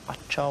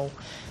ነበርባቸው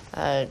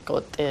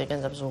ከወጥ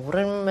ገንዘብ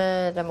ዝውውርም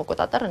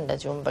ለመቆጣጠር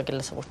እንደዚሁም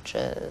በግለሰቦች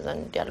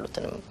ዘንድ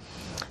ያሉትንም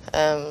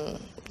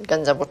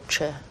ገንዘቦች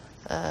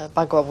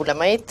ባግባቡ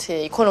ለማየት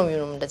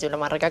ኢኮኖሚውንም እንደዚሁ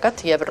ለማረጋጋት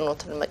የብር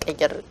ኖትን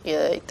መቀየር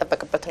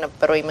ይተበቅበት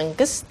ነበር ወይ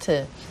መንግስት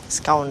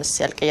እስካሁንስ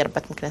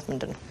ያልቀየርበት ምክንያት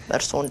ምንድነው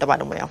በእርሶ እንደ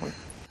ባለሙያ አሁን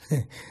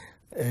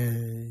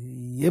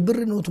የብር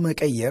ኖት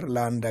መቀየር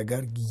ለአንድ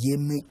ሀገር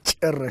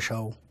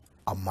የመጨረሻው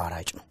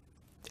አማራጭ ነው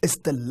it's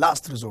the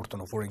last resort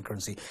ነው foreign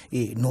currency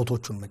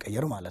ኖቶቹን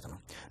መቀየር ማለት ነው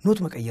ኖት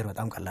መቀየር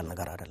በጣም ቀላል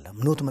ነገር አይደለም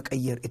ኖት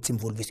መቀየር it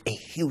involves a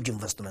huge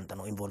investment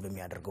ነው involve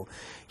የሚያደርገው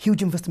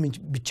huge investment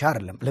ብቻ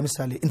አይደለም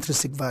ለምሳሌ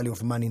intrinsic value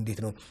of money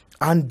እንዴት ነው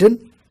አንድን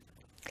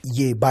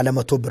የባለ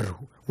 100 ብር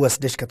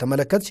ወስደሽ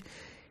ከተመለከትሽ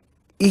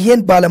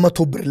ይሄን ባለ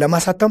 100 ብር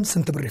ለማሳተም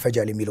ስንት ብር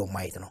ይፈጃል የሚለው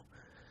ማየት ነው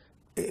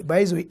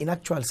by the way in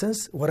actual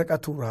sense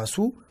ወረቀቱ ራሱ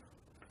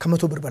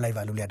ከ100 ብር በላይ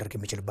ቫልዩ ሊያደርግ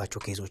የሚችልባቸው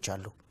ኬዞች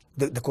አሉ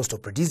the cost of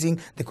producing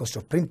the cost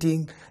of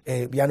printing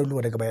ያን ሁሉ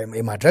ወደ ገበያ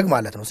የማድረግ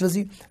ማለት ነው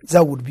ስለዚህ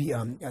that would be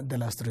the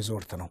last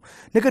resort ነው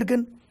ነገር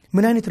ግን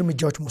ምን አይነት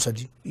እርምጃዎች መውሰድ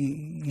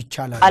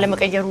ይቻላል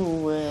አለመቀየሩ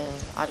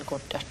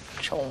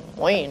አልጎዳቸውም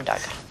ወይ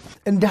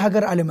እንደ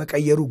ሀገር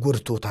አለመቀየሩ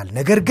ጎድቶታል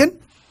ነገር ግን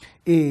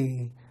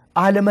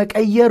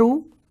አለመቀየሩ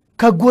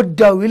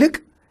ከጎዳው ይልቅ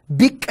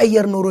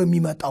ቢቀየር ኖሮ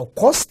የሚመጣው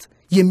ኮስት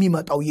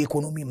የሚመጣው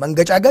የኢኮኖሚ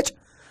መንገጫገጭ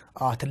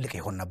ትልቅ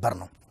ይሆን ነበር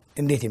ነው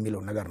እንዴት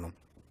የሚለው ነገር ነው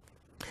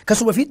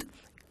ከሱ በፊት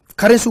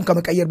ከረንሲውን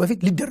ከመቀየር በፊት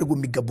ሊደረጉ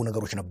የሚገቡ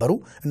ነገሮች ነበሩ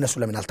እነሱ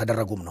ለምን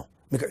አልተደረጉም ነው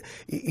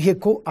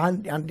ይሄኮ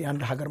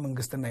አንድ ሀገር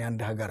መንግስትና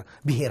አንድ ሀገር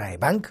ብሔራዊ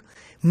ባንክ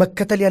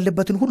መከተል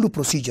ያለበትን ሁሉ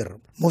ፕሮሲጀር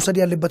መውሰድ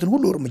ያለበትን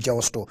ሁሉ እርምጃ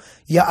ወስዶ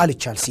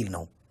ያአልቻል ሲል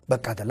ነው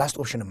በቃ ላስት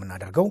ኦፕሽን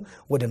የምናደርገው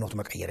ወደ ኖት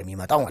መቀየር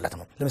የሚመጣው ማለት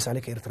ነው ለምሳሌ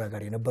ከኤርትራ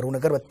ጋር የነበረው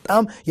ነገር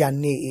በጣም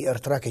ያኔ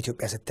ኤርትራ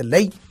ከኢትዮጵያ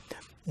ስትለይ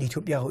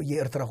ኢትዮጵያ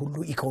የኤርትራ ሁሉ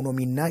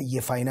ኢኮኖሚና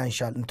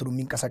የፋይናንሻል እንትኑ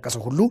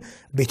የሚንቀሳቀሰው ሁሉ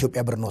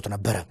በኢትዮጵያ ብር ኖት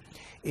ነበር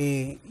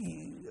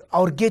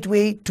our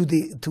gateway to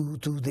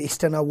the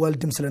external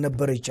world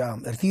ስለነበረች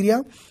ኤርትራ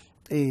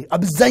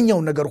አብዛኛው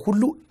ነገር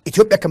ሁሉ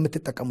ኢትዮጵያ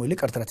ከምትጠቀመው ይልቅ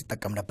ኤርትራ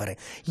ትጠቀም ነበር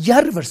ያ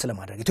ሪቨርስ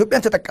ለማድረግ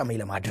ኢትዮጵያን ተጠቃሚ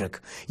ለማድረግ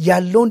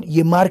ያለውን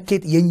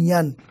የማርኬት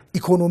የኛን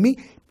ኢኮኖሚ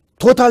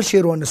ቶታል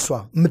ሼሩን እሷ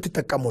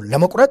የምትጠቀመው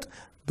ለመቁረጥ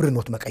ብር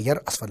ኖት መቀየር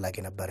አስፈላጊ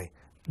ነበር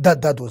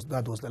that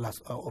was the last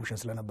option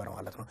ስለነበረ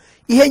ማለት ነው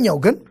ይሄኛው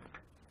ግን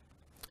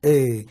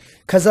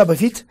ከዛ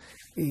በፊት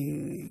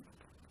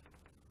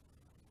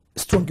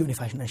ስትሮንግ የሆነ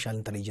ፋይናንሻል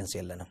ኢንተለጀንስ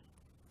የለንም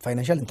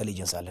ፋይናንሻል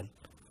ኢንተለጀንስ አለን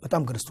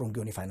በጣም ግን ስትሮንግ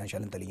የሆነ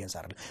ፋይናንሻል ኢንተለጀንስ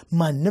አይደለም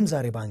ማንንም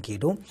ዛሬ ባንክ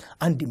ሄዶ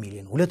 1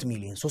 ሚሊዮን 2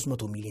 ሚሊዮን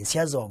 300 ሚሊዮን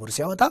ሲያዘዋውር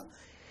ሲያወጣ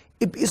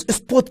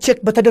ስፖት ቼክ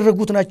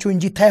በተደረጉት ናቸው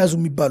እንጂ ታያዙ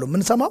የሚባለው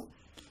ምን ሰማው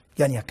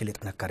ያን ያክል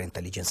የተነካረ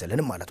ኢንተለጀንስ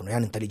የለንም ማለት ነው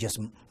ያን ኢንተለጀንስ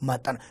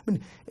ማጣና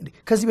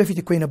ከዚህ በፊት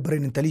እኮ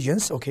የነበረን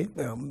ኢንተለጀንስ ኦኬ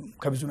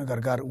ከብዙ ነገር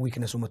ጋር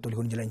ዊክነሱ መጥቶ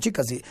ሊሆን ይችላል እንጂ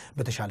ከዚህ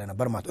በተሻለ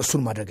ነበር ማለት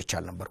እሱን ማድረግ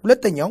ይቻል ነበር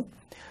ሁለተኛው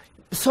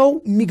ሰው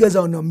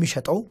የሚገዛውና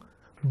የሚሸጠው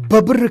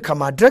በብር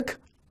ከማድረግ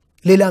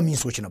ሌላ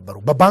ሚንሶች ነበሩ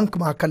በባንክ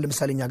ማከል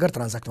ለምሳሌኛ ሀገር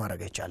ትራንዛክት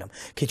ማድረግ አይቻለም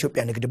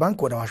ከኢትዮጵያ ንግድ ባንክ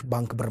ወደ አዋሽ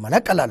ባንክ ብር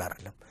መላክ ቀላል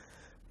አይደለም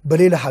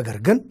በሌላ ሀገር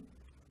ግን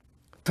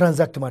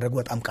ትራንዛክት ማድረግ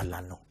በጣም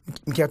ቀላል ነው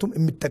ምክንያቱም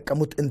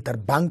የሚጠቀሙት ኢንተር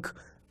ባንክ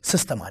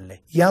ሲስተም አለ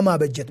ያማ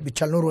በጀት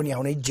ብቻ ኖሮን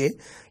ያሁን እጄ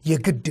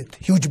የግድ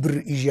ሂውጅ ብር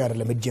ይዤ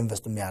አይደለም እጄ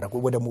ኢንቨስት የሚያደርጉ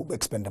ወደ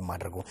ኤክስፔንድ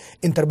ማድረጉ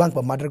ኢንተር ባንክ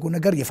በማድረጉ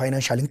ነገር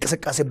የፋይናንሻል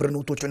እንቅስቃሴ ብር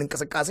ኖቶችን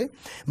እንቅስቃሴ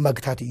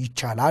መግታት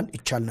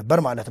ይቻል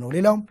ነበር ማለት ነው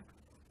ሌላው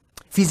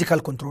ፊዚካል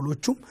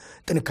ኮንትሮሎቹ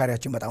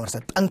ጥንካሬያችን በጣም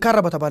ወርሰት ጠንካራ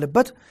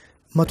በተባለበት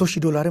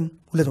 $100,000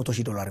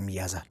 $200,000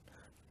 ይያዛል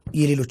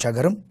የሌሎች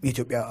ሀገርም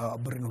የኢትዮጵያ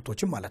ብር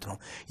ኖቶችን ማለት ነው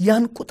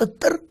ያን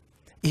ቁጥጥር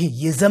ይሄ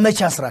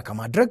የዘመቻ ስራ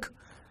ከማድረግ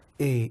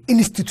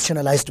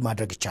ኢንስቲትዩሽናላይዝድ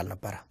ማድረግ ይቻል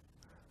ነበር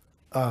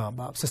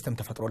ሲስተም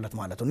ተፈጥሮለት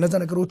ማለት ነው እነዛ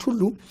ነገሮች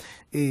ሁሉ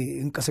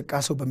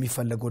እንቅስቃሴው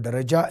በሚፈልገው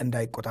ደረጃ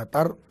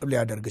እንዳይቆጣጣር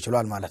ሊያደርግ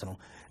ይችላል ማለት ነው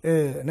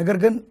ነገር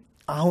ግን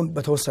አሁን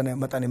በተወሰነ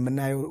መጠን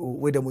የምናየው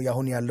ወይ ደግሞ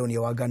ያሁን ያለውን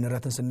የዋጋ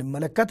ንረትን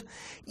ስንመለከት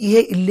ይሄ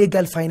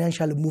ኢሌጋል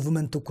ፋይናንሻል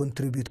ሙቭመንት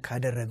ኮንትሪቢዩት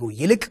ካደረገው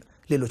ይልቅ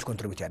ሌሎች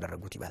ኮንትሪቢዩት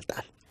ያደረጉት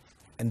ይበልጣል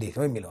እንዴት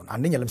ነው የሚለው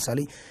አንደኛ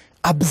ለምሳሌ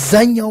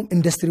አብዛኛው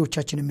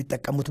ኢንዱስትሪዎቻችን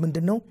የሚጠቀሙት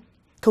ምንድነው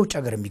ከውጭ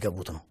ሀገር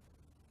የሚገቡት ነው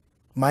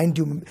ማይንድ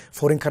ዩ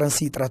ፎሬን ከረንሲ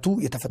ጥራቱ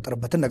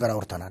የተፈጠረበትን ነገር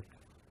አውርተናል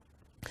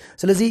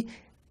ስለዚህ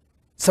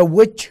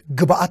ሰዎች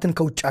ግብአትን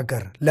ከውጭ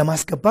ሀገር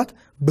ለማስገባት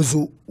ብዙ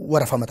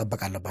ወረፋ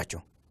መጠበቅ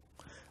አለባቸው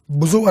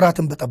ብዙ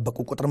ወራትን በጠበቁ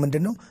ቁጥር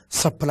ምንድነው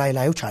ሰፕላይ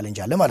ላዩ ቻሌንጅ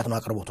አለ ማለት ነው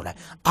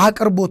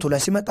አቅርቦቱ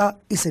ላይ ሲመጣ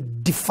is a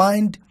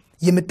defined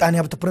የምጣኔ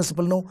ሀብት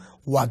ፕሪንሲፕል ነው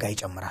ዋጋ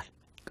ይጨምራል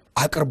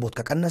አቅርቦት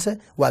ከቀነሰ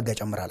ዋጋ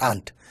ይጨምራል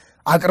አንድ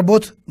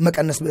አቅርቦት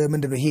መቀነስ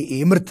ምንድነው ይሄ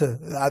የምርት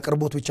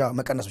አቅርቦት ብቻ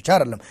መቀነስ ብቻ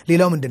አይደለም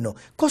ሌላው ምንድነው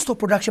ኮስት ኦፍ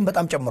ፕሮዳክሽን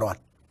በጣም ጨምሯል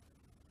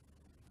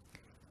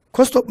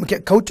ኮስት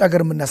ከውጭ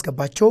ሀገር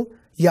የምናስገባቸው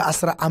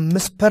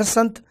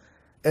የ15%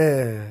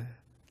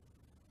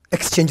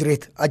 ኤክስቼንጅ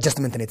ሬት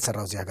አጀስትመንት ነው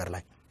የተሰራው እዚህ ሀገር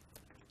ላይ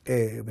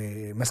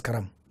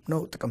መስከረም ነው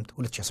ጥቅምት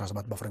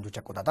 2017 በፈረንጆች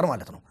አቆጣጠር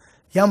ማለት ነው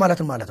ያ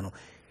ማለት ነው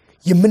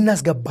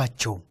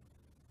የምናስገባቸው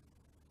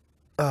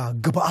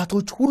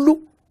ግብአቶች ሁሉ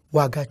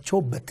ዋጋቸው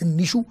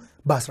በትንሹ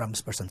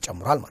በ15%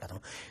 ጨምሯል ማለት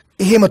ነው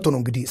ይሄ መጥቶ ነው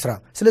እንግዲህ ስራ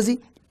ስለዚህ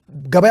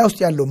ገበያ ውስጥ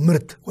ያለው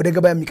ምርት ወደ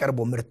ገበያ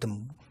የሚቀርበው ምርትም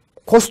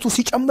ኮስቱ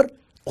ሲጨምር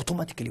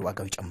አውቶማቲካሊ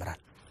ዋጋው ይጨምራል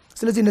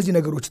ስለዚህ እነዚህ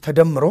ነገሮች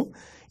ተደምሮ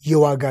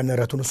የዋጋ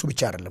ንረቱን እሱ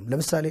ብቻ አይደለም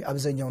ለምሳሌ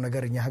አብዛኛው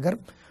ነገርኛ ሀገር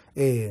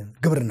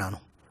ግብርና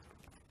ነው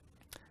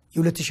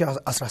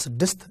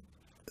የ2016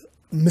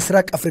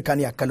 ምስራቅ አፍሪካን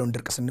ያከለውን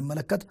ድርቅ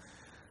ስንመለከት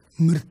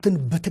ምርትን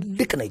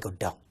በትልቅ ነው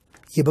ይጎዳው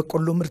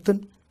የበቆሎ ምርትን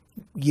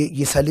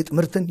የሰሊጥ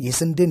ምርትን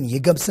የስንዴን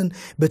የገብስን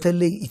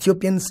በተለይ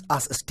ኢትዮጵያንስ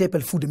as a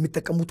staple food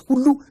የሚጠቀሙት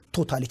ሁሉ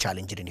ቶታሊ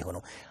ቻሌንጅድ ነው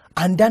የሆነው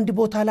አንዳንድ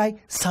ቦታ ላይ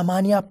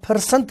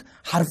 80%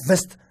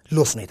 ሃርቨስት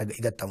ሎስ ነው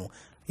የገጠመው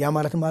ያ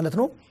ማለት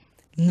ነው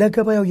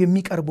ለገበያው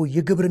የሚቀርበው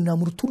የግብርና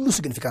ምርት ሁሉ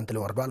ሲግኒፊካንት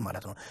ለወርዷል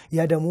ማለት ነው ያ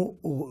ደግሞ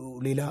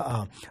ሌላ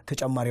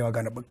ተጨማሪ ዋጋ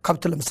ነበር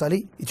ከብት ለምሳሌ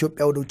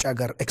ኢትዮጵያ ወደ ውጭ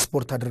ሀገር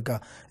ኤክስፖርት አድርጋ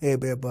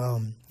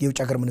የውጭ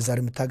ሀገር ምንዛሪ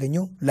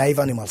የምታገኘው ላይቭ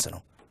አኒማልስ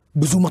ነው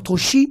ብዙ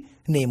 100,000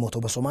 ነው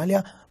የሞተው በሶማሊያ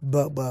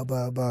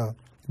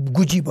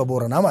በጉጂ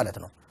በቦረና ማለት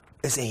ነው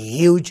is a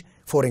huge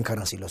foreign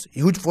currency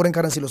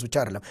loss ብቻ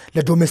አይደለም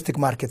ለዶሜስቲክ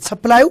ማርኬት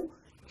ሰፕላዩ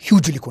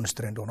hugely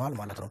constrained ሆኗል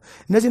ማለት ነው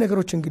እነዚህ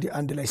ነገሮች እንግዲህ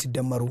አንድ ላይ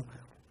ሲደመሩ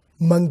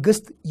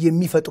መንግስት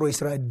የሚፈጥረው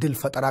የሥራ እድል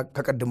ፈጠራ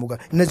ከቀደሙ ጋር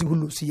እነዚህ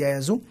ሁሉ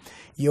ሲያያዙ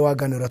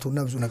የዋጋ ንረቱና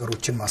ብዙ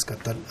ነገሮችን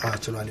ማስከተል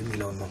አችሏል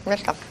የሚለው ነው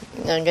መልካም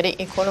እንግዲህ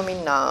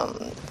ኢኮኖሚና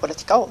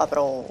ፖለቲካው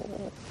አብረው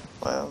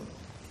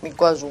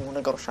የሚጓዙ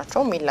ነገሮች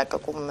ናቸው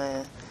የሚላቀቁም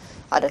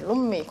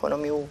አይደሉም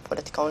ኢኮኖሚው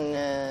ፖለቲካውን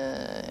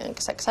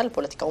እንቀሳቀሳል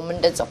ፖለቲካውም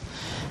እንደዛው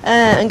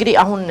እንግዲህ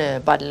አሁን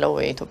ባለው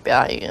የኢትዮጵያ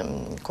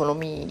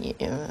ኢኮኖሚ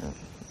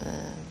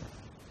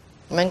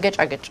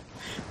መንገጫገጭ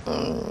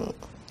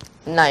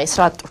እና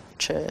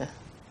የስራጦች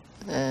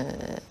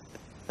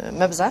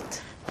መብዛት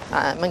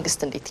መንግስት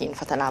እንዴት ይህን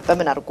ፈተና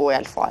በምን አድርጎ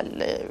ያልፈዋል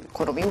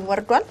ኢኮኖሚው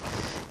ወርዷል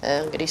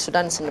እንግዲህ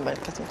ሱዳን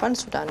ስንመለከት እንኳን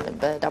ሱዳን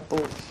በዳቦ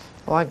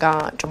ዋጋ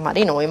ጭማሪ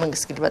ነው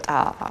የመንግስት ግልበጣ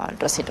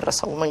ድረስ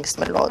የደረሰው መንግስት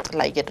መለዋወጥ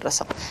ላይ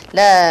የደረሰው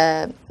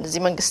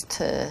ለዚህ መንግስት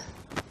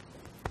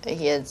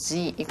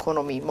የዚህ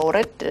ኢኮኖሚ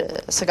መውረድ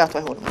ስጋቱ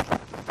አይሆንም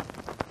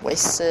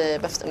ወይስ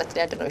በፍጥነት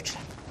ሊያድነው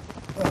ይችላል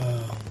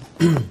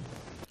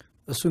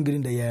እሱ እንግዲህ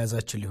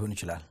እንደያያዛችን ሊሆን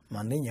ይችላል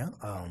ማንኛ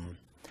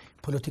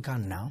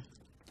ፖለቲካና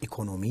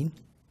ኢኮኖሚን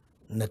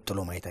ነጥሎ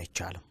ማየት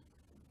አይቻልም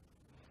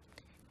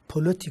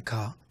ፖለቲካ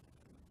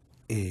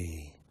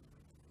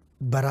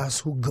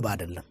በራሱ ግብ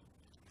አይደለም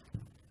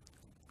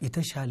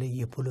የተሻለ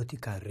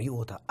የፖለቲካ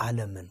ሪዮታ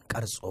ዓለምን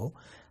ቀርጾ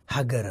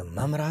ሀገር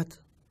መምራት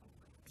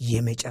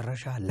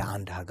የመጨረሻ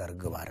ለአንድ ሀገር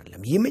ግብ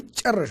አይደለም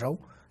የመጨረሻው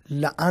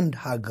ለአንድ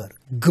ሀገር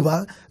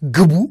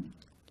ግቡ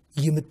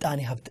የምጣኔ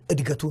ሀብት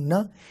እድገቱና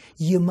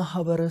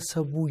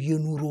የማህበረሰቡ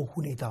የኑሮ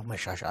ሁኔታ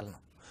መሻሻል ነው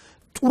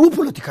ጥሩ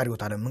ፖለቲካ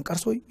ሪዮት አለ ምን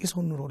ቀርሶ የሰው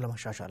ኑሮ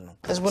ለማሻሻል ነው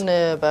ህዝቡን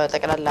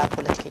በጠቅላላ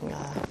ፖለቲከኛ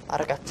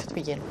አረጋችሁት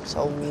ብዬ ነው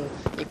ሰው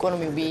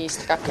ኢኮኖሚው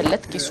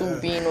ቢስተካከለት ኪሱ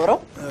ቢኖረው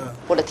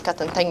ፖለቲካ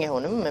ተንታኝ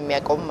አይሆንም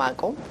የሚያቆም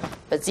ማቆም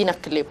በዚህ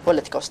ነክል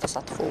ፖለቲካ ውስጥ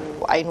ተሳትፎ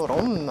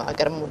አይኖርም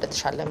አገርም ወደ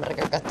ተሻለ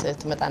መረጋጋት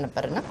ትመጣ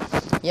ነበርና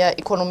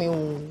የኢኮኖሚው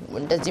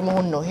እንደዚህ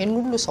መሆን ነው ይሄን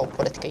ሁሉ ሰው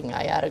ፖለቲከኛ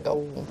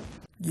ያረጋው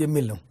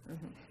የሚል ነው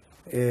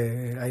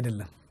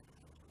አይደለም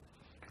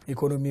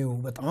ኢኮኖሚው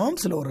በጣም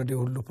ስለወረደ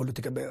ሁሉ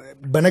ፖለቲካ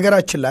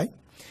በነገራችን ላይ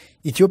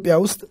ኢትዮጵያ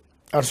ውስጥ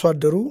አርሶ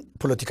አደሩ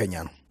ፖለቲከኛ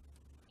ነው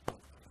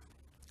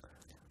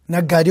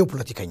ነጋዴው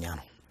ፖለቲከኛ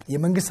ነው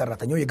የመንግስት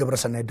ሰራተኛው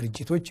የግብረሰናይ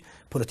ድርጅቶች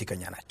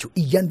ፖለቲከኛ ናቸው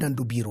እያንዳንዱ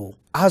ቢሮ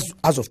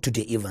as of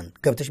today even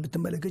ገብተሽ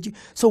ብትመለከቺ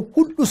ሰው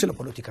ሁሉ ስለ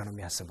ፖለቲካ ነው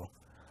የሚያስበው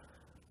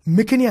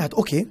ምክንያት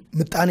ኦኬ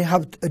ምጣኔ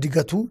ሀብት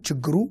እድገቱ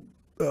ችግሩ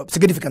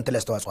significant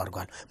ለስተዋጽኦ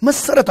አድርጓል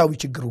መሰረታዊ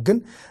ችግሩ ግን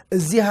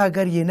እዚህ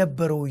ሀገር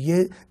የነበረው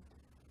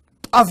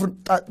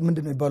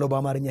ምንድነው ይባለው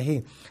በአማርኛ ይሄ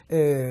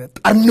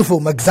ጣርንፎ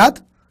መግዛት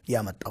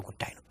ያመጣው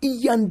ጉዳይ ነው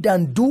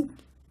እያንዳንዱ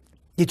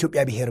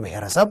የኢትዮጵያ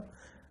ብሔረሰብ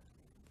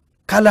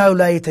ካላው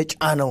ላይ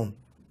ተጫነው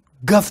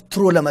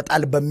ገፍትሮ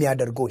ለመጣል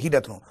በሚያደርገው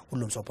ሂደት ነው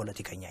ሁሉም ሰው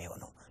ፖለቲከኛ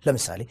የሆነው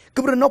ለምሳሌ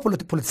ግብርናው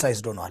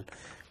ፖለቲሳይዝድ ሆኗል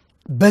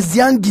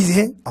በዚያን ጊዜ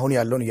አሁን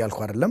ያለውን ይያልኩ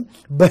አይደለም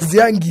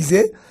በዚያን ጊዜ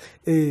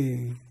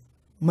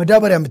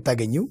መዳበሪያ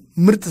የምታገኙ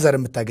ምርጥ ዘር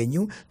የምታገኙ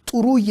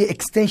ጥሩ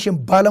የኤክስቴንሽን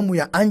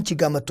ባለሙያ አንቺ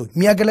ጋር መጥቶ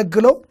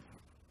የሚያገለግለው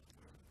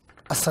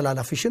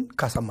አሰላላፊሽን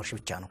ካሳመርሽ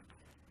ብቻ ነው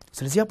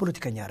ስለዚህ ያ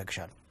ፖለቲከኛ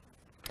ያረጋሻል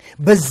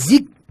በዚህ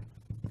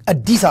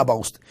አዲስ አበባ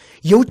ውስጥ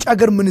የውጭ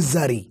ሀገር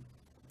ምንዛሪ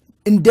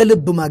እንደ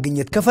ልብ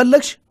ማግኘት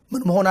ከፈለግሽ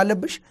ምን መሆን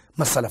አለብሽ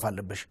መሰለፍ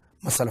አለብሽ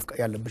መሰለፍ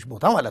ያለብሽ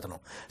ቦታ ማለት ነው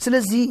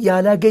ስለዚህ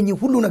ያላገኘ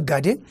ሁሉ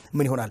ነጋዴ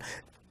ምን ይሆናል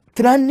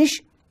ትናንሽ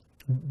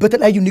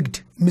በተለያዩ ንግድ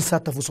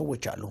የሚሳተፉ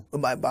ሰዎች አሉ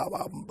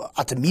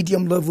at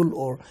medium level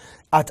or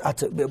at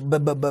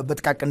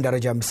በጥቃቅን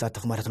ደረጃ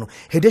የሚሳተፉ ማለት ነው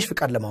ሄደሽ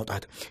ፍቃድ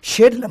ለማውጣት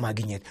ሼድ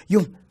ለማግኘት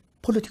ይሁን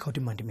ፖለቲካው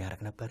ዲማንድ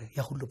የሚያደርግ ነበር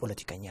ያ ሁሉ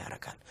ፖለቲከኛ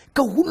ያረጋል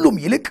ከሁሉም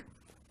ይልቅ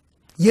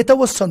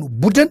የተወሰኑ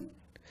ቡድን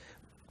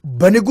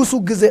በንጉሱ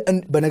ጊዜ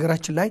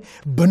በነገራችን ላይ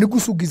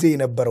በንጉሱ ጊዜ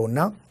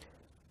የነበረውና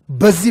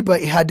በዚህ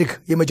በኢሃድግ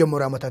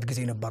የመጀመሪያ ዓመታት ጊዜ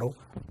የነበረው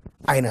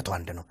አይነቱ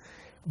አንድ ነው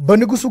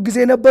በንጉሱ ጊዜ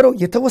የነበረው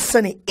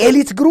የተወሰነ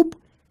ኤሊት ግሩፕ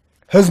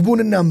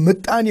ህዝቡንና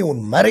ምጣኔውን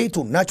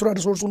መሬቱን ናቹራል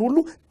ሪሶርሱን ሁሉ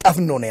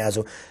ጠፍኖ ነው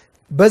ያዘው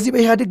በዚህ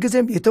በኢሃድግ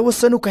ጊዜም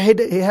የተወሰኑ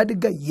ከኢሃድግ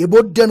ጋር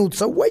የቦደኑት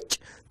ሰዎች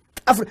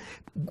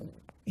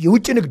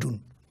የውጭ ንግዱን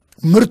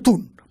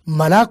ምርቱን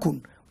መላኩን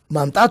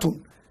ማምጣቱን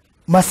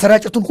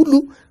ማሰራጨቱን ሁሉ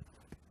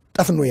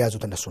ጠፍኖ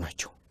ያዙት እነሱ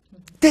ናቸው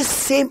the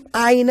same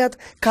አይነት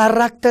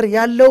ካራክተር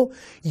ያለው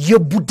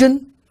የቡድን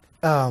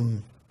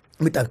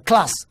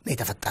ክላስ ነው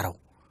የተፈጠረው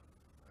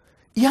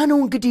ያ ነው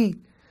እንግዲህ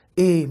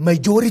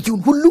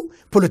ማጆሪቲውን ሁሉ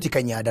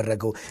ፖለቲከኛ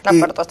ያደረገው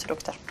አፈርጣት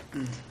ዶክተር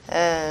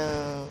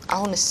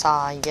አሁንሳ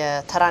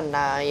የተራና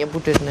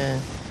የቡድን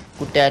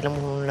ጉዳይ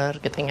ለመሆኑ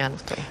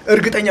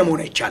እርግጠኛ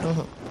መሆን አይቻልም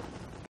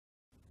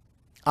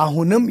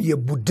አሁንም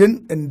የቡድን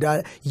እንዳ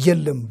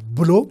የለም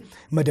ብሎ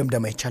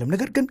መደምደም አይቻልም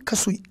ነገር ግን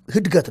ከሱ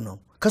ህድገት ነው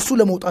ከሱ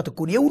ለመውጣት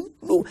እኮ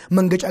የሁሉ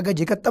መንገጫጋጅ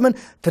የቀጠመን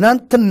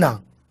ትናንትና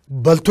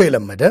በልቶ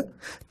የለመደ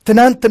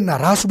ትናንትና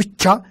ራሱ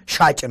ብቻ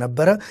ሻጭ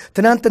ነበረ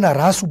ትናንትና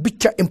ራሱ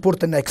ብቻ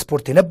ኢምፖርትና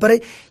ኤክስፖርት የነበረ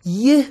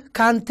ይህ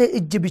ካንተ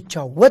እጅ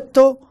ብቻ ወጥቶ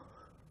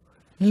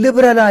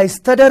ሊበራላይዝ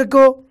ተደርጎ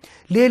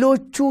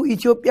ሌሎቹ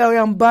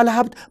ኢትዮጵያውያን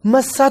ባለሀብት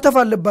መሳተፍ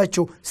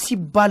አለባቸው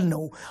ሲባል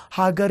ነው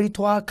ሀገሪቷ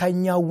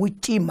ከኛ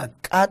ውጪ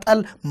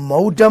መቃጠል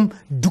መውደም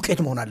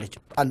ዱቄት መሆናለች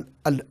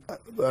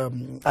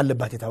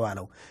አለባት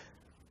የተባለው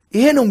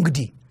ይሄ ነው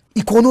እንግዲህ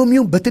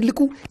ኢኮኖሚው በትልቁ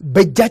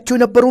በእጃቸው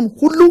የነበረውን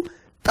ሁሉ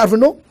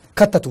ጠርፍኖ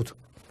ከተቱት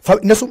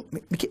እነሱ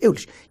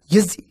ሚካኤልሽ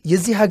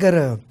የዚህ ሀገር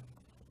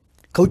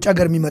ከውጭ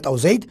ሀገር የሚመጣው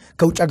ዘይት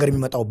ከውጭ ሀገር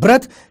የሚመጣው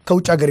ብረት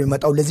ከውጭ ሀገር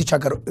የሚመጣው ለዚህ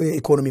ሀገር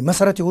ኢኮኖሚ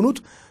መሰረት የሆኑት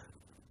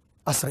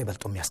 10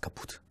 ይበልጡ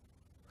የሚያስከቡት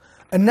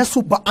እነሱ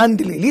በአንድ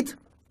ሌሊት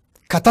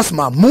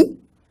ከተስማሙ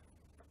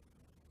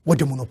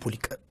ወደ ሞኖፖሊ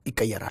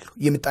ይቀየራሉ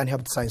የምጣኔ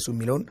ሀብት ሳይንሱ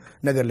የሚለውን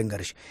ነገር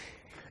ልንገርሽ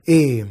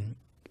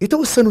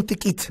የተወሰኑ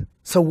ጥቂት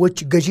ሰዎች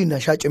ገዢና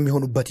ሻጭ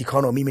የሚሆኑበት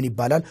ኢኮኖሚ ምን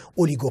ይባላል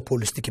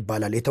ኦሊጎፖሊስቲክ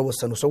ይባላል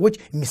የተወሰኑ ሰዎች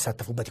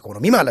የሚሳተፉበት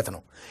ኢኮኖሚ ማለት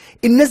ነው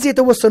እነዚህ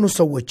የተወሰኑ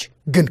ሰዎች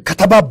ግን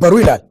ከተባበሩ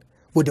ይላል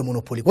ወደ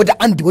ሞኖፖሊ ወደ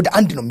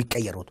አንድ ነው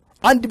የሚቀየሩት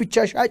አንድ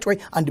ብቻ ሻጭ ወይ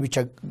አንድ ብቻ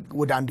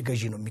ወደ አንድ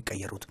ገዢ ነው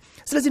የሚቀየሩት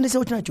ስለዚህ እነዚህ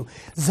ሰዎች ናቸው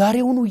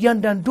ዛሬውኑ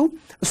እያንዳንዱ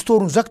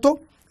ስቶሩን ዘግቶ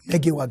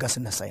ነገ ዋጋ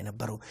ስነሳ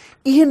የነበረው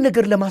ይሄን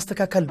ነገር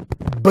ለማስተካከል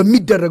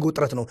በሚደረገው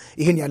ጥረት ነው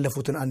ይሄን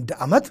ያለፉትን አንድ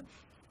አመት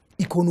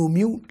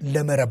ኢኮኖሚው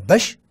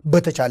ለመረበሽ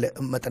በተቻለ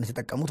መጠን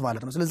ተጠቀሙት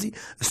ማለት ነው ስለዚህ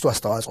እሱ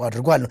አስተዋጽኦ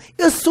አድርጓል ነው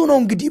እሱ ነው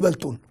እንግዲህ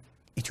በልጡን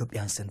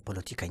ኢትዮጵያንስን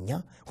ፖለቲከኛ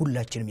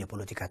ሁላችንም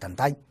የፖለቲካ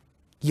ተንታኝ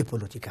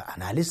የፖለቲካ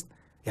አናሊስት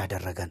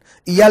ያደረገን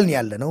ይያልን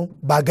ያለ ነው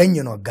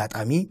ባገኘነው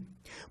አጋጣሚ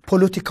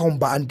ፖለቲካውን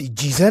በአንድ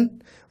ጂዘን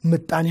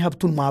ምጣኔ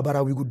ሀብቱን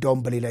ማህበራዊ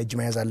ጉዳዩን በሌላ እጅ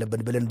መያዝ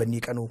አለብን ብለን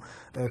በእኒቀኑ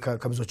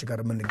ከብዙዎች ጋር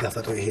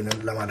የምንጋፈጠው ይሄንን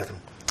ለማለት ነው።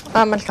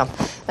 መልካም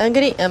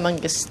እንግዲህ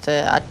መንግስት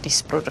አዲስ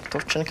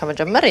ፕሮጀክቶችን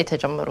ከመጀመር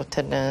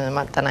የተጀመሩትን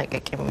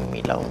ማጠናቀቅ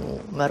የሚለው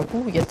መርሁ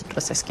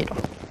እየተደረሰ ያስኬደው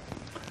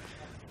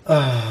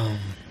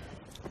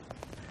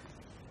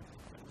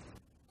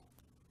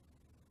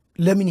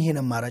ለምን ይሄን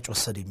አማራጭ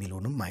ወሰደ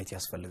የሚሉንም ማየት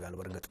ያስፈልጋል።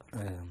 በርግጥ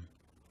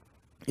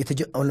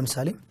አሁን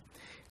ለምሳሌ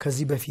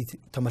ከዚህ በፊት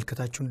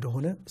ተመልከታችሁ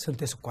እንደሆነ ስንት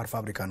የስኳር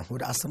ፋብሪካ ነው?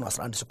 ወደ 10 ነው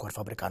 11 ስኳር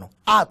ፋብሪካ ነው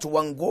አት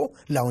ወንጎ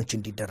ላውንች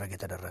እንዲደረግ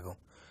የተደረገው።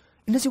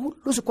 እነዚህ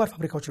ሁሉ ስኳር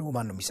ፋብሪካዎች ደግሞ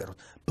ማን ነው የሚሰሩት?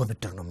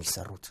 በብድር ነው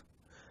የሚሰሩት።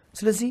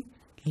 ስለዚህ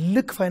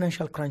ልክ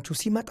ፋይናንሻል ክራንቹ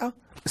ሲመጣ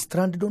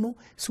ስትራንድ ሆኖ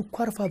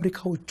ስኳር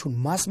ፋብሪካዎቹን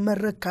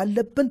ማስመረክ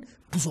ካለብን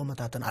ብዙ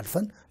ዓመታትን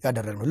አልፈን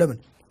ያደረግነው ለምን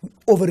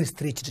ኦቨር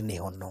ስትሬችድ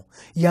ነው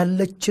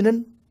ያለችንን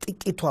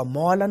ጥቂቷ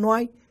መዋለ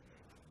ነዋይ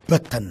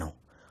በተን ነው።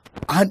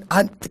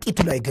 አንድ ጥቂቱ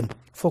ላይ ግን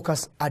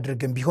ፎከስ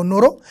አድርገን ቢሆን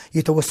ኖሮ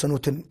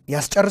የተወሰኑትን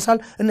ያስጨርሳል፣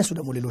 እነሱ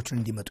ደግሞ ሌሎችን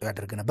እንዲመጡ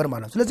ያደርግ ነበር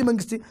ማለት ነው። ስለዚህ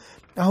መንግስት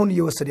አሁን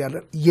እየወሰደ ያለ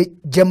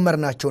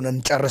የጀመርናቸውን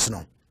እንጨርስ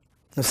ነው።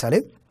 ለምሳሌ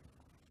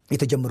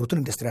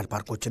የተጀመሩትን ኢንዱስትሪያል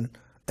ፓርኮችን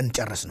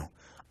እንጨርስ ነው።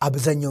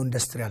 አብዛኛው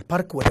ኢንዱስትሪያል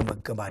ፓርክ ወደ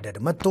መገባደድ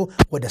መጥቶ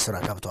ወደ ስራ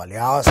ገብቷል።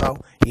 የሐዋሳው፣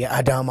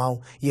 የአዳማው፣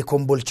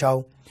 የኮምቦልቻው፣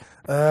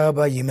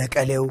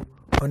 በየመቀሌው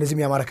እነዚህም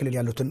የአማራ ክልል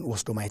ያሉትን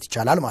ወስዶ ማየት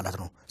ይቻላል ማለት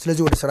ነው።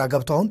 ስለዚህ ወደ ስራ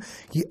ገብቶ አሁን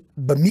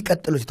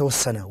በሚቀጥሉት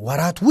የተወሰነ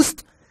ወራት ውስጥ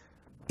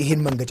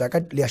ይሄን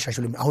መንገጫቀድ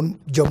ሊያሻሽሉ አሁን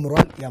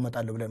ጀምሯል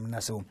ያመጣሉ ብለን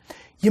የምናስበው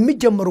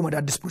የሚጀምሩ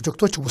አዳዲስ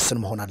ፕሮጀክቶች ውስን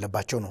መሆን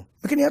አለባቸው ነው።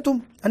 ምክንያቱም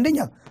አንደኛ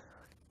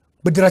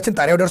ብድራችን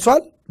ጣሪያው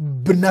ደርሷል፣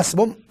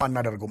 ብናስበውም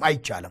አናደርገውም፣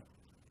 አይቻለም።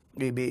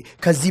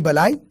 ከዚህ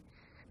በላይ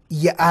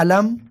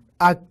የዓለም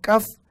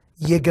አቀፍ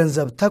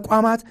የገንዘብ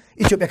ተቋማት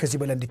ኢትዮጵያ ከዚህ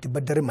በላይ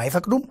እንድትበደርም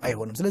አይፈቅዱም፣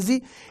 አይሆንም። ስለዚህ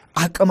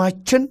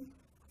አቅማችን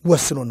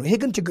ወስኖ ነው። ይሄ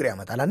ግን ችግር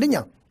ያመጣል። አንደኛ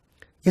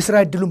የሥራ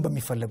ዕድሉን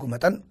በሚፈልጉ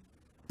መጠን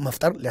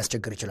መፍጠር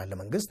ሊያስቸግር ይችላል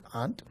ለመንግስት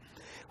አንድ።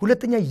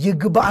 ሁለተኛ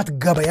የግብአት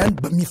ገበያን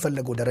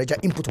በሚፈልገው ደረጃ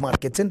ኢንፑት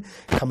ማርኬትን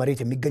ከመሬት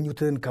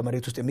የሚገኙትን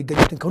ከመሬት ውስጥ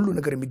የሚገኙትን ከሁሉ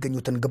ነገር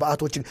የሚገኙትን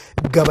ግብአቶች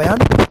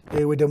ገበያን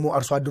ወይ ደግሞ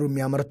አርሶ አደሩ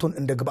የሚያመርቱን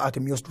እንደ ግብአት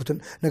የሚወስዱትን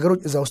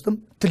ነገሮች እዛ ውስጥም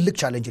ትልቅ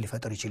ቻሌንጅ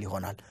ሊፈጠር ይችል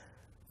ይሆናል።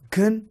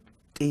 ግን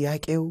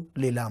ጥያቄው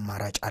ሌላ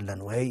አማራጭ አለን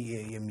ወይ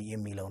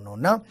የሚለው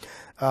ነውና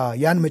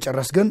ያን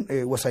መጨረስ ግን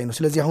ወሳኝ ነው።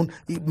 ስለዚህ አሁን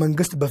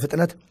መንግስት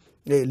በፍጥነት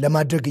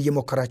ለማድረግ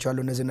እየሞከራቸው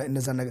ያለው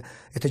እነዛ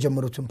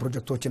የተጀመሩትን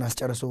ፕሮጀክቶችን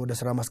አስጨርሶ ወደ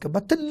ስራ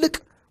ማስገባት ትልቅ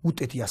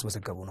ውጤት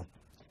እያስመዘገቡ ነው።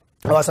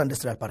 ሐዋሳ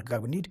ኢንዱስትሪያል ፓርክ ጋር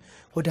ብንሄድ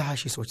ወደ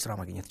 20 ሺህ ሰዎች ስራ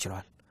ማግኘት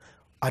ይችላል።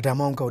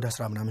 አዳማውን ጋር ወደ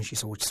 10 ምናምን ሺህ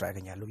ሰዎች ስራ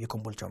ያገኛሉ።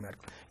 የኮምቦልቻው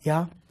ያርቁ ያ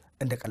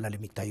እንደ ቀላል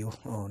የሚታየው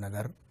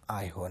ነገር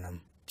አይሆንም።